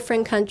many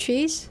different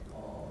countries,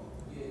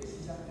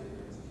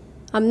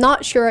 I'm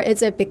not sure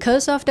is it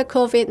because of the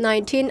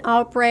COVID-19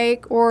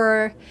 outbreak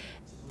or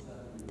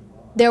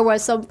there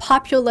was some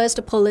populist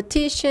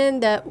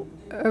politician that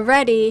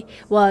already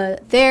was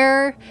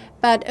there,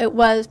 but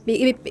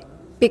it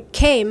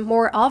became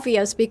more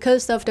obvious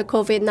because of the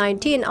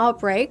COVID-19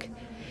 outbreak.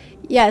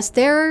 Yes,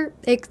 there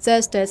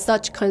existed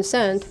such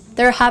concern.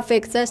 There have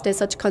existed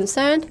such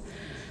concern.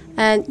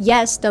 And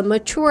yes, the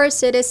mature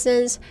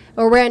citizens'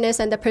 awareness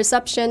and the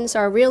perceptions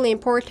are really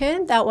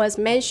important. That was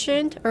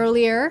mentioned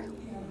earlier.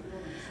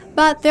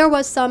 But there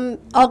was some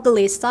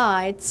ugly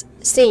sides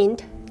seen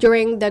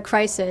during the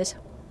crisis.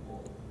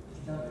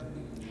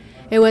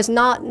 It was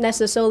not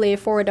necessarily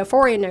for the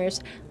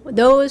foreigners.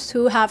 Those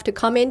who have to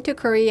come into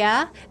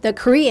Korea, the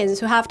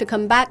Koreans who have to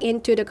come back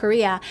into the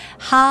Korea,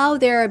 how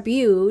they're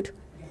viewed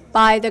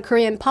by the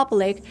Korean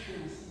public,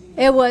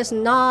 it was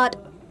not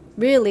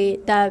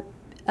really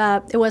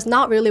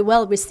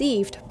well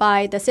received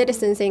by the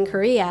citizens in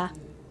Korea.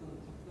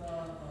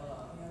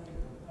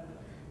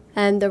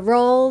 And the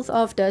role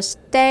of the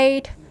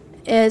state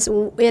is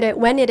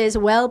when it is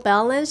well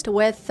balanced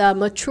with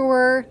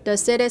mature the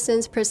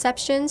citizens'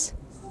 perceptions,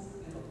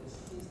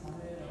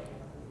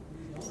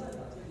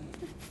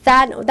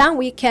 then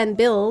we can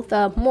build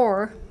a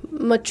more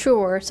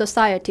mature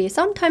society.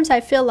 Sometimes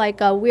I feel like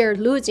we're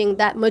losing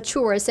that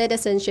mature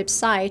citizenship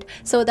side.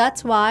 So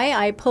that's why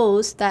I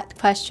posed that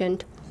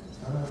question.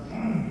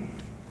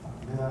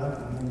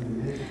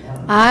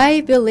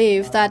 I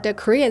believe that the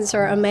Koreans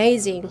are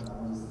amazing.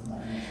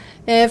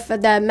 If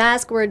the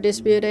mask were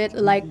disputed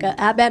like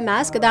Abe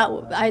mask,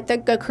 I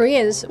think the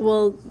Koreans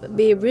will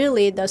be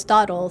really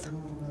startled.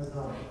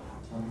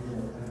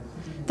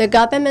 The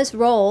government's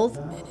role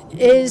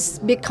is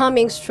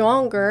becoming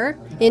stronger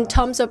in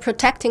terms of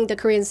protecting the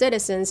Korean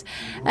citizens.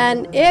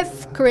 And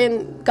if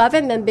Korean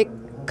government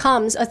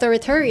becomes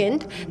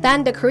authoritarian,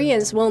 then the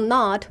Koreans will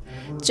not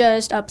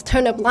just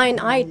turn a blind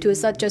eye to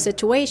such a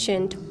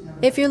situation.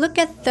 If you look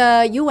at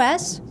the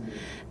US,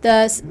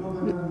 the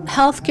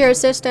healthcare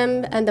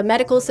system and the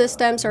medical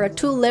systems are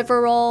too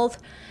liberal.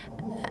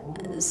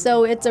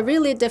 So it's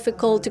really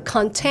difficult to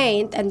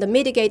contain and to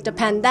mitigate the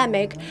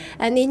pandemic.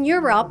 And in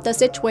Europe, the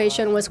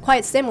situation was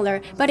quite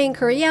similar. But in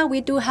Korea,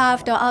 we do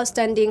have the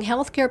outstanding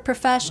healthcare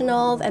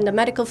professionals and the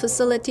medical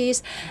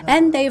facilities,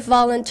 and they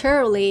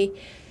voluntarily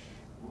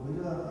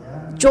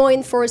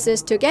join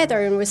forces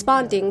together in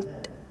responding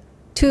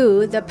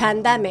to the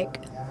pandemic.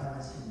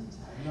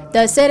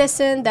 The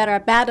citizens that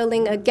are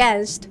battling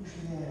against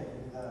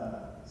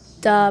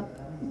the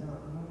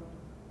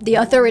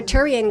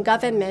authoritarian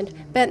government,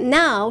 but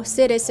now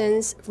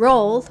citizens'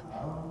 role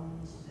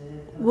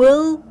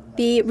will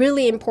be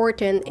really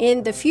important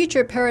in the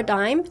future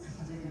paradigm.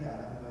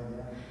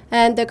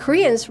 And the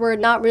Koreans were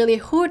not really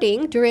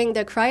hooting during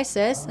the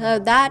crisis.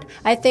 That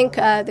I think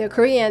the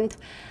Koreans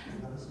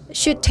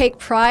should take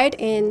pride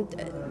in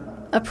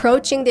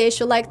approaching the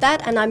issue like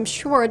that, and I'm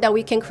sure that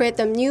we can create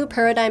a new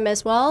paradigm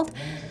as well.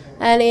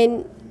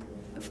 And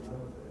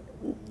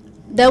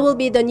there will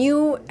be the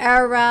new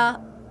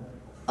era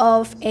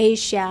of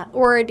Asia,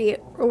 or the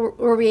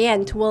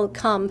Orient will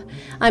come.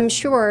 I'm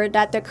sure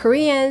that the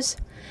Koreans,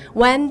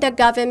 when the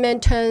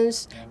government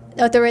turns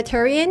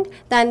authoritarian,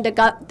 then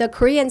the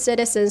Korean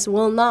citizens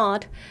will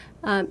not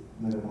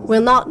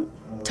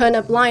turn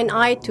a blind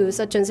eye to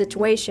such a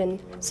situation.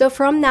 So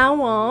from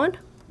now on,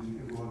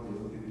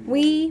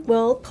 we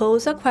will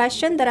pose a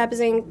question that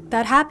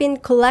have been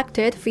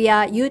collected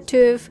via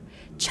YouTube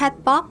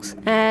chat box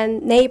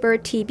and Neighbor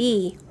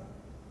TV.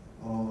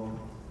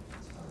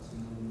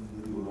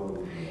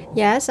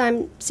 Yes,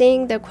 I'm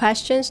seeing the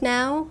questions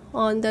now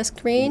on the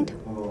screen.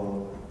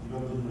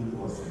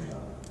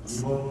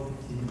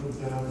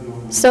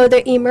 So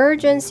the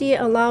emergency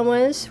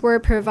allowance were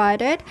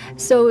provided.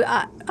 So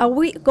are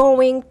we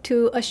going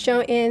to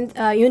show in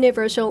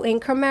universal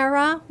income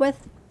era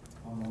with?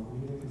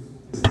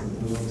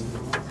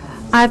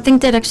 I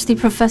think that actually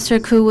Professor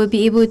Koo will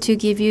be able to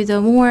give you the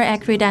more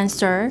accurate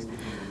answer.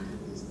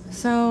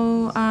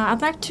 So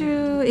I'd like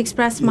to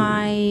express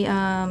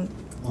my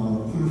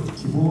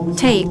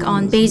take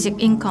on basic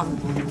income.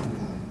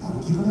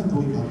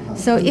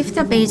 So if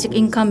the basic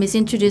income is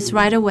introduced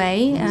right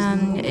away,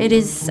 it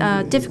is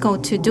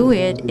difficult to do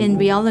it in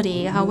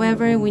reality.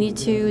 However, we need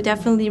to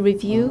definitely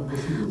review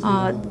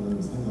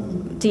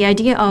the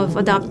idea of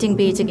adopting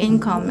basic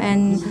income,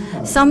 and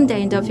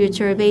someday in the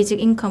future basic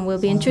income will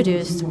be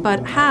introduced.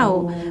 But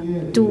how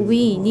do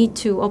we need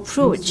to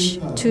approach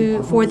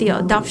for the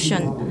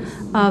adoption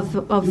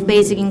of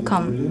basic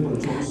income?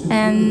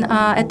 And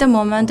at the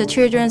moment, the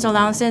children's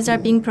allowances are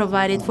being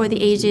provided for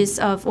the ages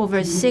of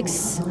over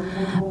 6.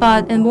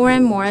 But more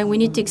and more, we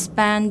need to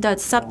expand the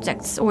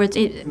subjects, or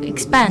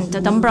expand the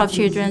number of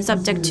children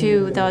subject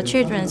to the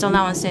children's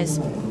allowances.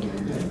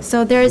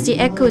 So there is the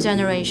echo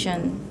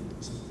generation.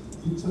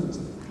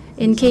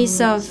 In case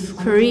of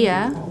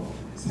Korea,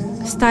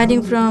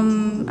 starting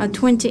from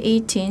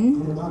 2018,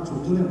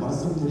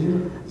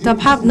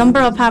 the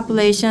number of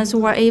populations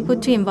who are able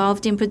to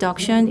involved in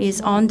production is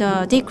on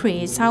the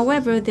decrease.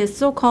 However, the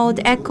so-called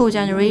echo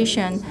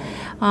generation,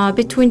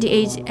 between the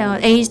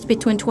aged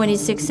between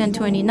 26 and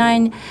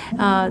 29,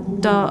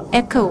 the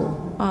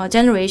echo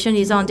generation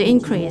is on the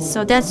increase.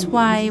 So that's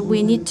why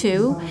we need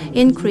to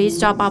increase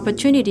job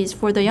opportunities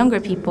for the younger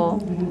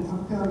people.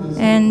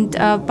 And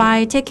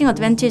by taking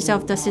advantage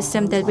of the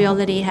system that we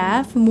already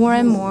have, more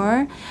and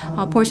more,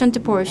 portion to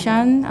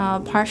portion,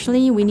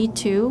 partially, we need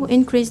to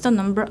increase the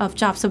number of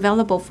jobs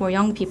available for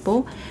young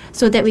people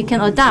so that we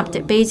can adopt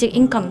a basic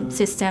income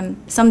system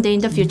someday in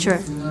the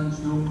future.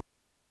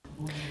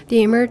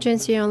 The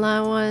emergency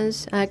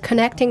allowance,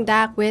 connecting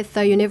that with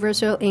the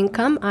universal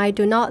income, I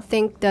do not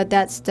think that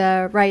that's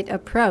the right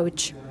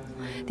approach.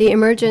 The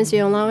emergency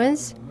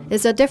allowance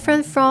is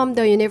different from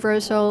the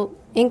universal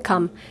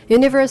income.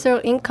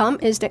 Universal income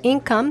is the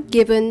income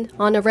given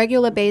on a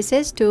regular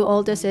basis to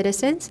all the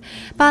citizens,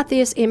 but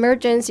this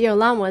emergency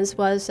allowance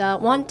was a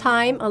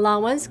one-time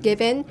allowance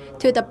given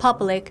to the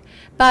public.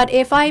 But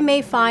if I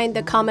may find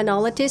the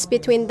commonalities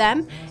between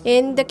them,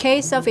 in the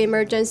case of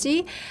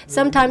emergency,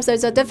 sometimes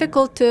there's a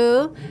difficult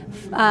to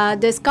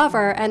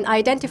discover and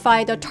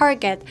identify the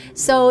target,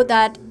 so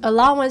that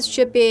allowance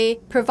should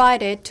be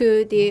provided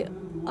to the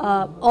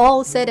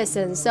all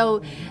citizens. So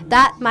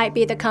that might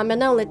be the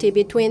commonality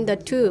between the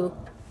two.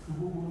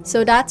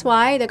 So that's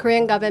why the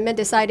Korean government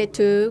decided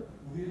to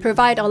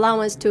provide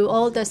allowance to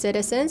all the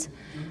citizens.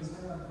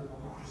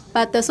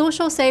 But the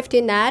social safety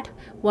net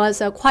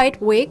was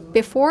quite weak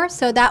before,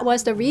 so that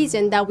was the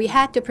reason that we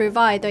had to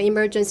provide the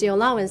emergency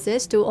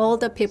allowances to all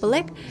the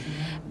public.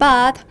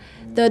 But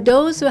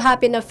those who have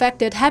been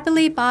affected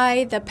heavily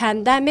by the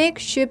pandemic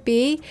should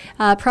be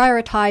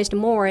prioritized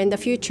more in the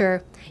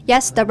future.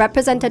 Yes, the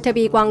Representative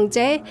Lee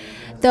Kwang-jae,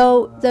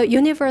 though the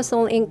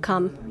universal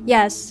income,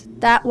 yes,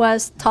 that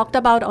was talked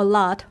about a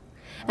lot.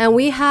 And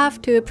we have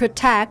to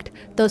protect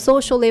the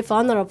socially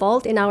vulnerable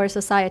in our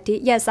society.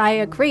 Yes, I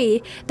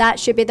agree that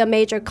should be the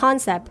major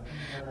concept.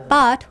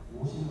 But,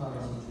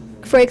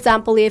 for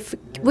example, if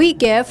we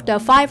give the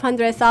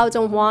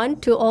 500,000 won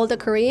to all the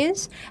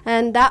Koreans,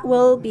 and that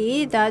will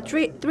be the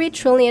 3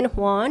 trillion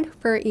won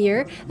per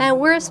year, and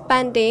we're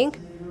spending,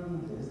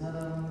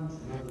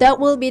 that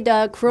will be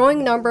the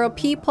growing number of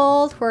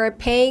people who are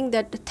paying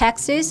the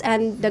taxes,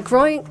 and the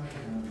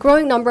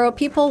growing number of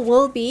people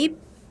will be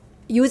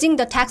using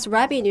the tax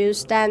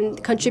revenues than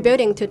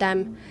contributing to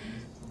them.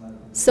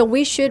 So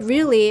we should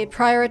really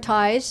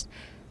prioritize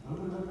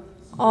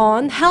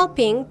on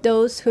helping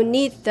those who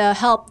need the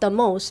help the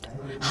most.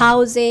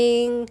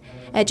 Housing,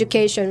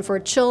 education for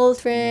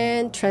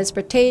children,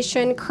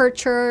 transportation,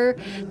 culture,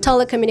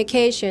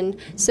 telecommunication.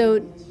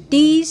 So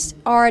these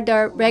are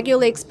the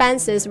regular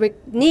expenses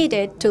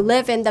needed to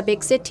live in the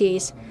big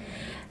cities.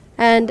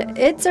 And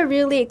it's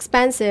really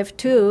expensive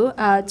to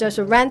just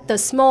rent the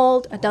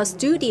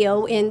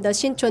studio in the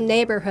Sinchon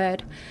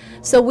neighborhood.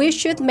 So we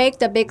should make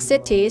the big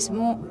cities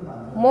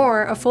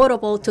more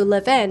affordable to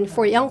live in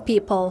for young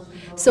people.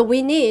 So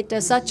we need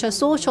such a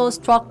social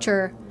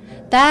structure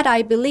that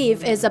I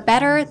believe is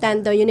better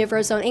than the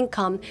universal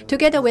income.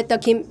 Together with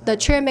the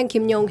Chairman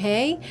Kim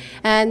Yong-hae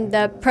and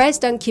the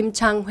President Kim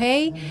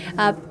Chang-hae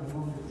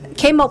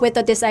came up with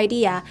this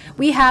idea.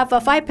 We have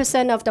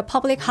 5% of the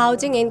public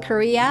housing in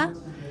Korea.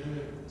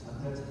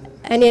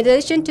 And in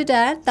addition to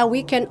that,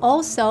 we can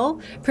also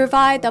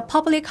provide the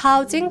public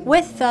housing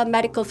with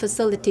medical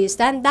facilities.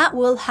 Then that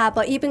will have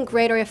an even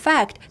greater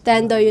effect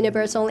than the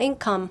universal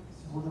income.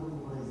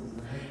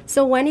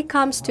 So when it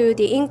comes to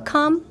the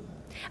income,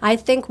 I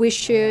think we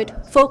should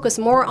focus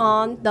more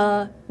on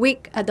the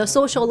weak, the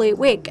socially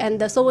weak and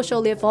the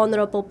socially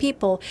vulnerable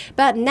people.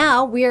 But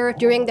now we're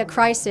during the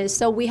crisis,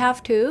 so we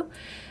have to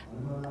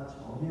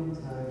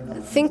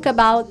think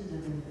about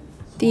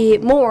the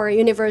more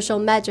universal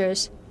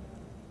measures.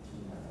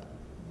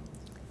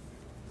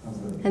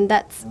 And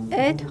that's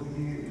it.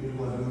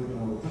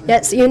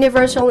 Yes,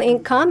 universal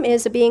income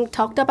is being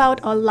talked about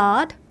a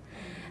lot.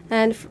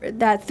 And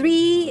that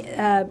 3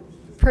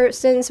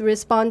 persons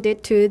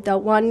responded to the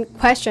one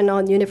question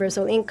on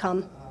universal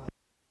income.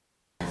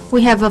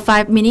 We have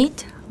 5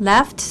 minutes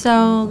left,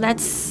 so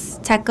let's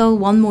tackle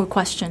one more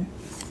question.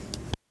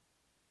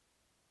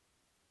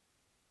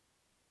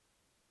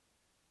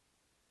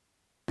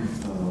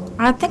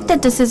 I think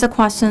that this is a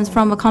question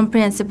from a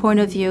comprehensive point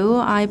of view.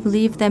 I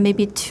believe that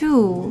maybe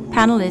 2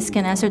 panelists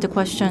can answer the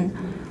question.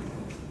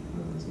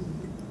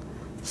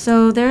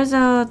 So there's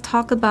a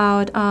talk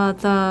about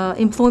the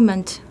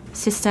employment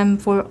system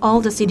for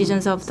all the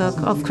citizens of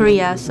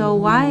Korea. So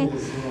why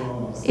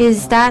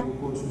is that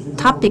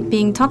topic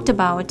being talked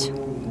about?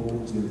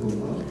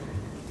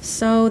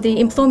 So the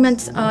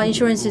employment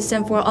insurance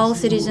system for all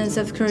citizens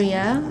of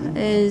Korea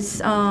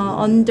is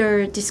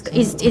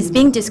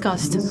being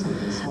discussed.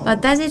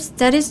 But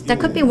that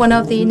could be one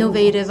of the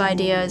innovative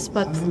ideas.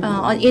 But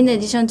in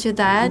addition to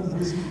that,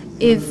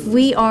 if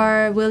we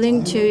are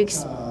willing to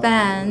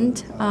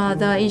expand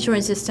the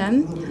insurance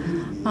system,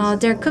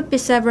 there could be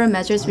several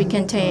measures we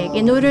can take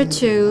in order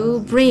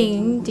to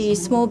bring the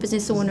small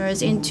business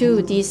owners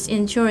into this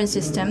insurance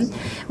system.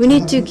 We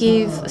need to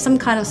give some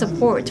kind of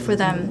support for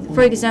them.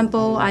 For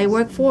example, I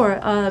work for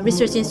a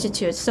research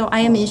institute, so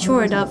I am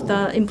insured of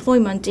the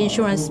employment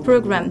insurance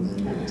program.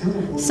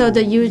 So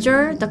the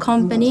user, the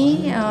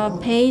company,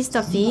 pays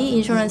the fee,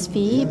 insurance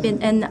fee,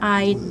 and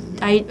I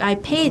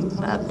pay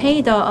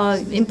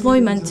the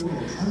employment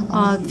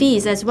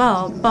fees as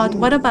well. But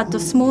what about the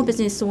small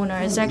business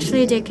owners?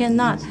 Actually, they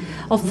cannot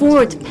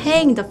afford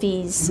paying the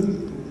fees.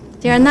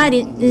 They are not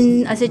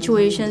in a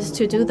situation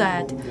to do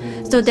that.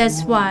 So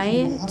that's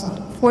why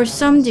for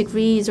some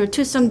degrees or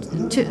to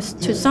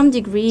some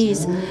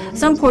degrees,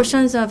 some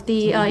portions of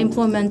the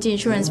employment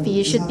insurance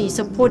fee should be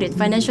supported,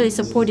 financially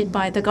supported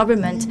by the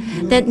government.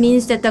 That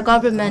means that the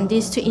government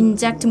needs to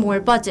inject more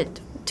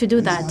budget to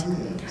do that.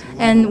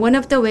 And one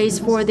of the ways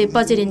for the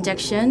budget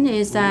injection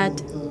is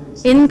that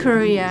in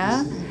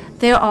Korea,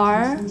 there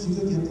are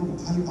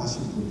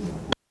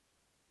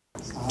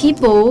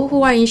people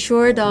who are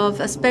insured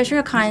of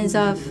special kinds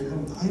of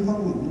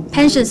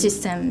pension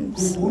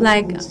systems,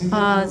 like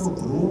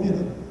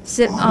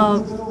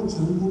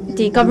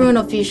the government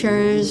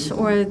officials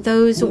or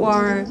those who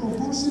are,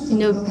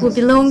 who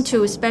belong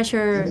to a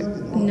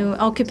special,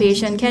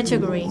 occupation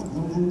category.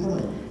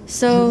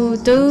 So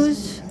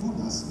those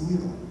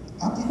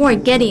who are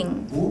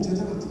getting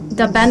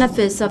the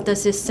benefits of the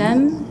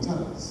system,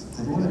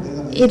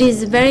 it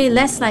is very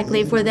less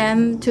likely for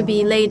them to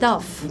be laid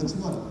off.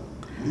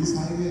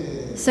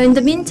 So in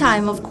the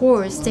meantime, of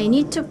course, they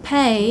need to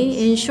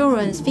pay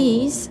insurance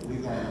fees,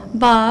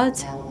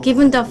 but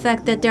given the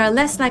fact that they are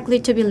less likely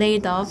to be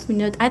laid off,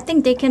 I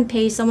think they can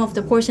pay some of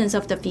the portions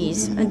of the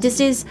fees. And this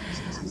is,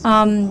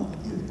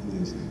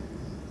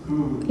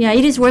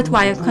 it is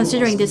worthwhile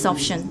considering this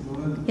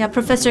option. Yeah,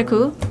 Professor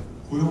Koo.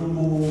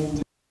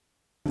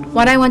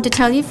 What I want to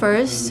tell you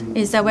first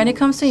is that when it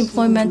comes to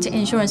employment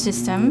insurance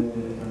system,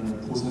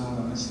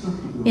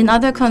 in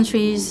other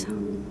countries,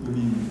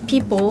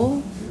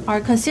 people are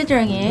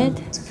considering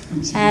it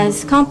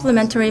as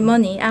complementary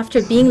money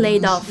after being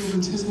laid off.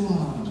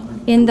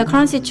 In the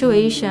current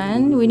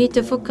situation, we need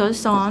to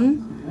focus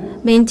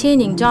on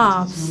maintaining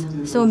jobs.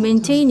 So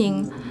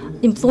maintaining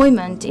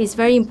employment is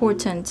very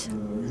important.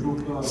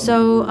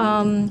 So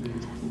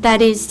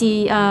that is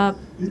the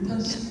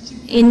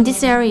in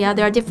this area,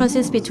 there are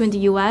differences between the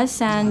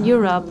US and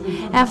Europe.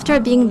 After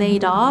being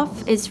laid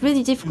off, it's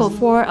really difficult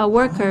for a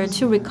worker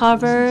to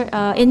recover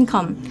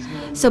income.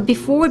 So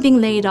before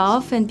being laid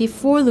off and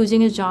before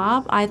losing a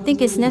job, I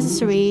think it's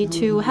necessary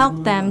to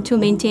help them to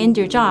maintain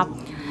their job.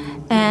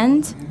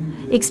 And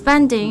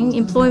expanding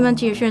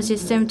employment insurance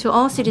system to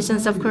all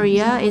citizens of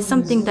Korea is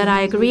something that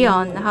I agree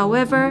on.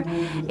 However,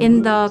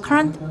 in the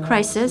current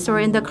crisis or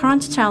in the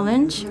current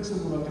challenge,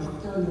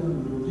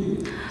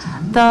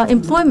 the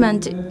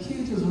employment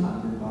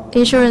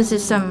insurance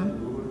system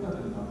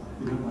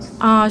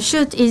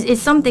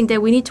is something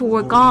that we need to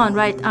work on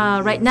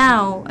right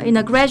now in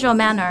a gradual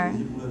manner.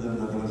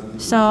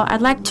 So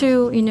I'd like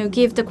to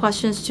give the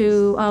questions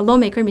to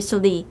lawmaker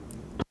Mr. Lee.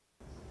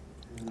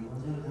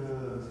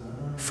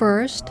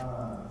 First,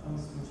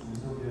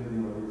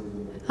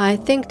 I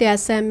think the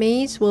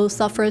SMEs will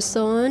suffer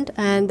soon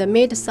and the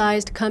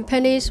mid-sized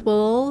companies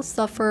will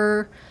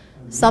suffer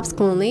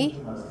subsequently.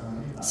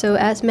 So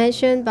as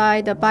mentioned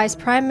by the Vice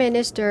Prime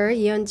Minister,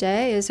 Lee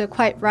is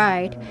quite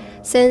right.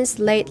 Since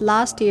late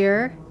last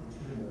year,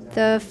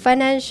 the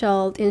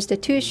financial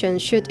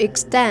institutions should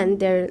extend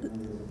their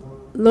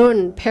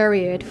loan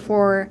period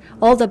for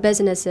all the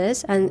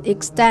businesses and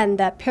extend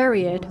that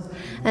period.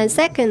 And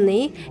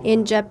secondly,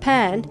 in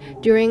Japan,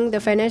 during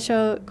the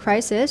financial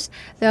crisis,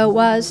 there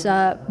was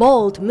a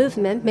bold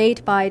movement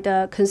made by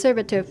the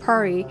Conservative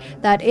Party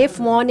that if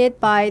wanted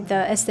by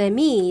the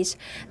SMEs,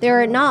 they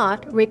are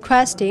not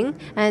requesting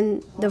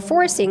and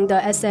forcing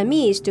the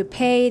SMEs to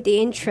pay the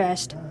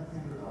interest.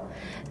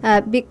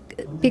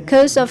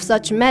 Because of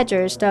such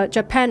measures,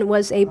 Japan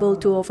was able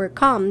to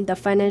overcome the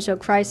financial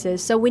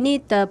crisis. So we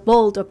need the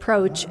bold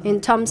approach in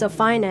terms of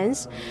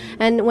finance.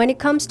 And when it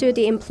comes to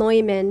the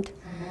employment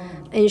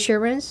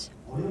insurance,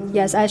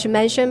 yes, as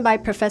mentioned by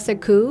Professor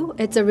Koo,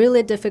 it's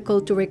really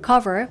difficult to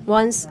recover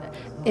once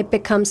it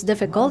becomes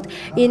difficult.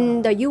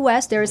 In the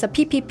US, there is a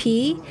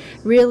PPP,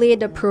 really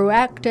the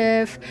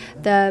proactive,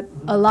 the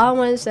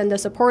allowance and the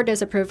support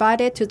is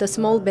provided to the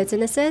small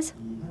businesses.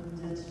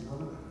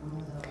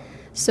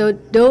 So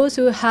those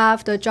who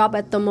have the job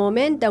at the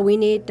moment, that we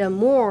need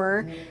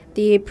more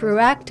the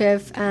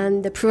proactive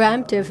and the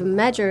preemptive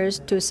measures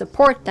to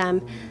support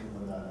them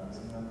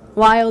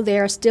while they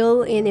are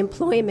still in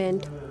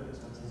employment.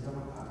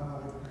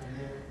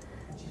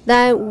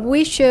 Then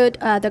we should,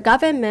 the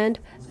government,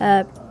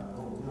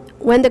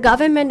 when the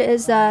government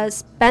is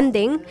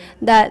spending,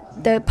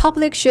 that the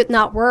public should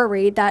not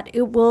worry that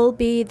it will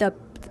be the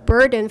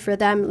burden for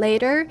them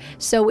later.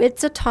 So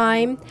it's a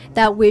time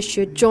that we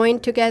should join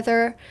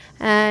together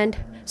and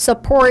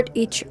support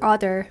each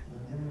other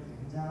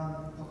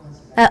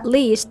at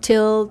least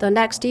till the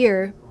next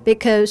year,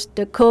 because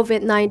the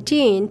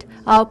COVID-19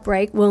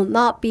 outbreak will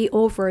not be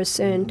over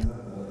soon.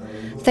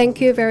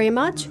 Thank you very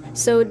much.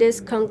 So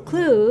this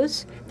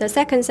concludes the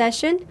second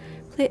session.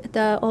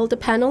 All the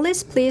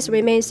panelists, please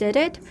remain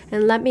seated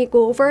and let me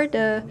go over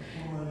the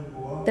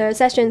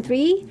session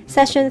 3.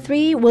 Session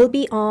 3 will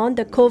be on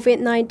the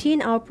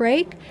COVID-19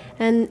 outbreak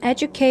and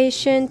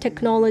education,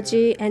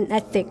 technology, and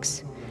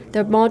ethics.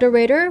 The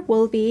moderator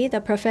will be the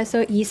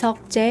Professor Lee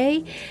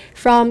Seok-jae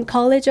from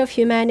College of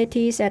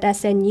Humanities at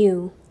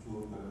SNU.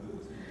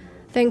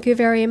 Thank you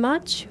very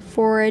much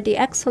for the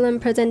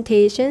excellent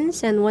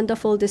presentations and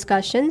wonderful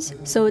discussions.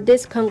 So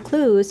this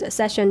concludes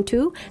session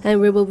 2, and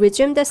we will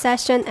resume the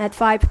session at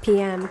 5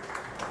 p.m.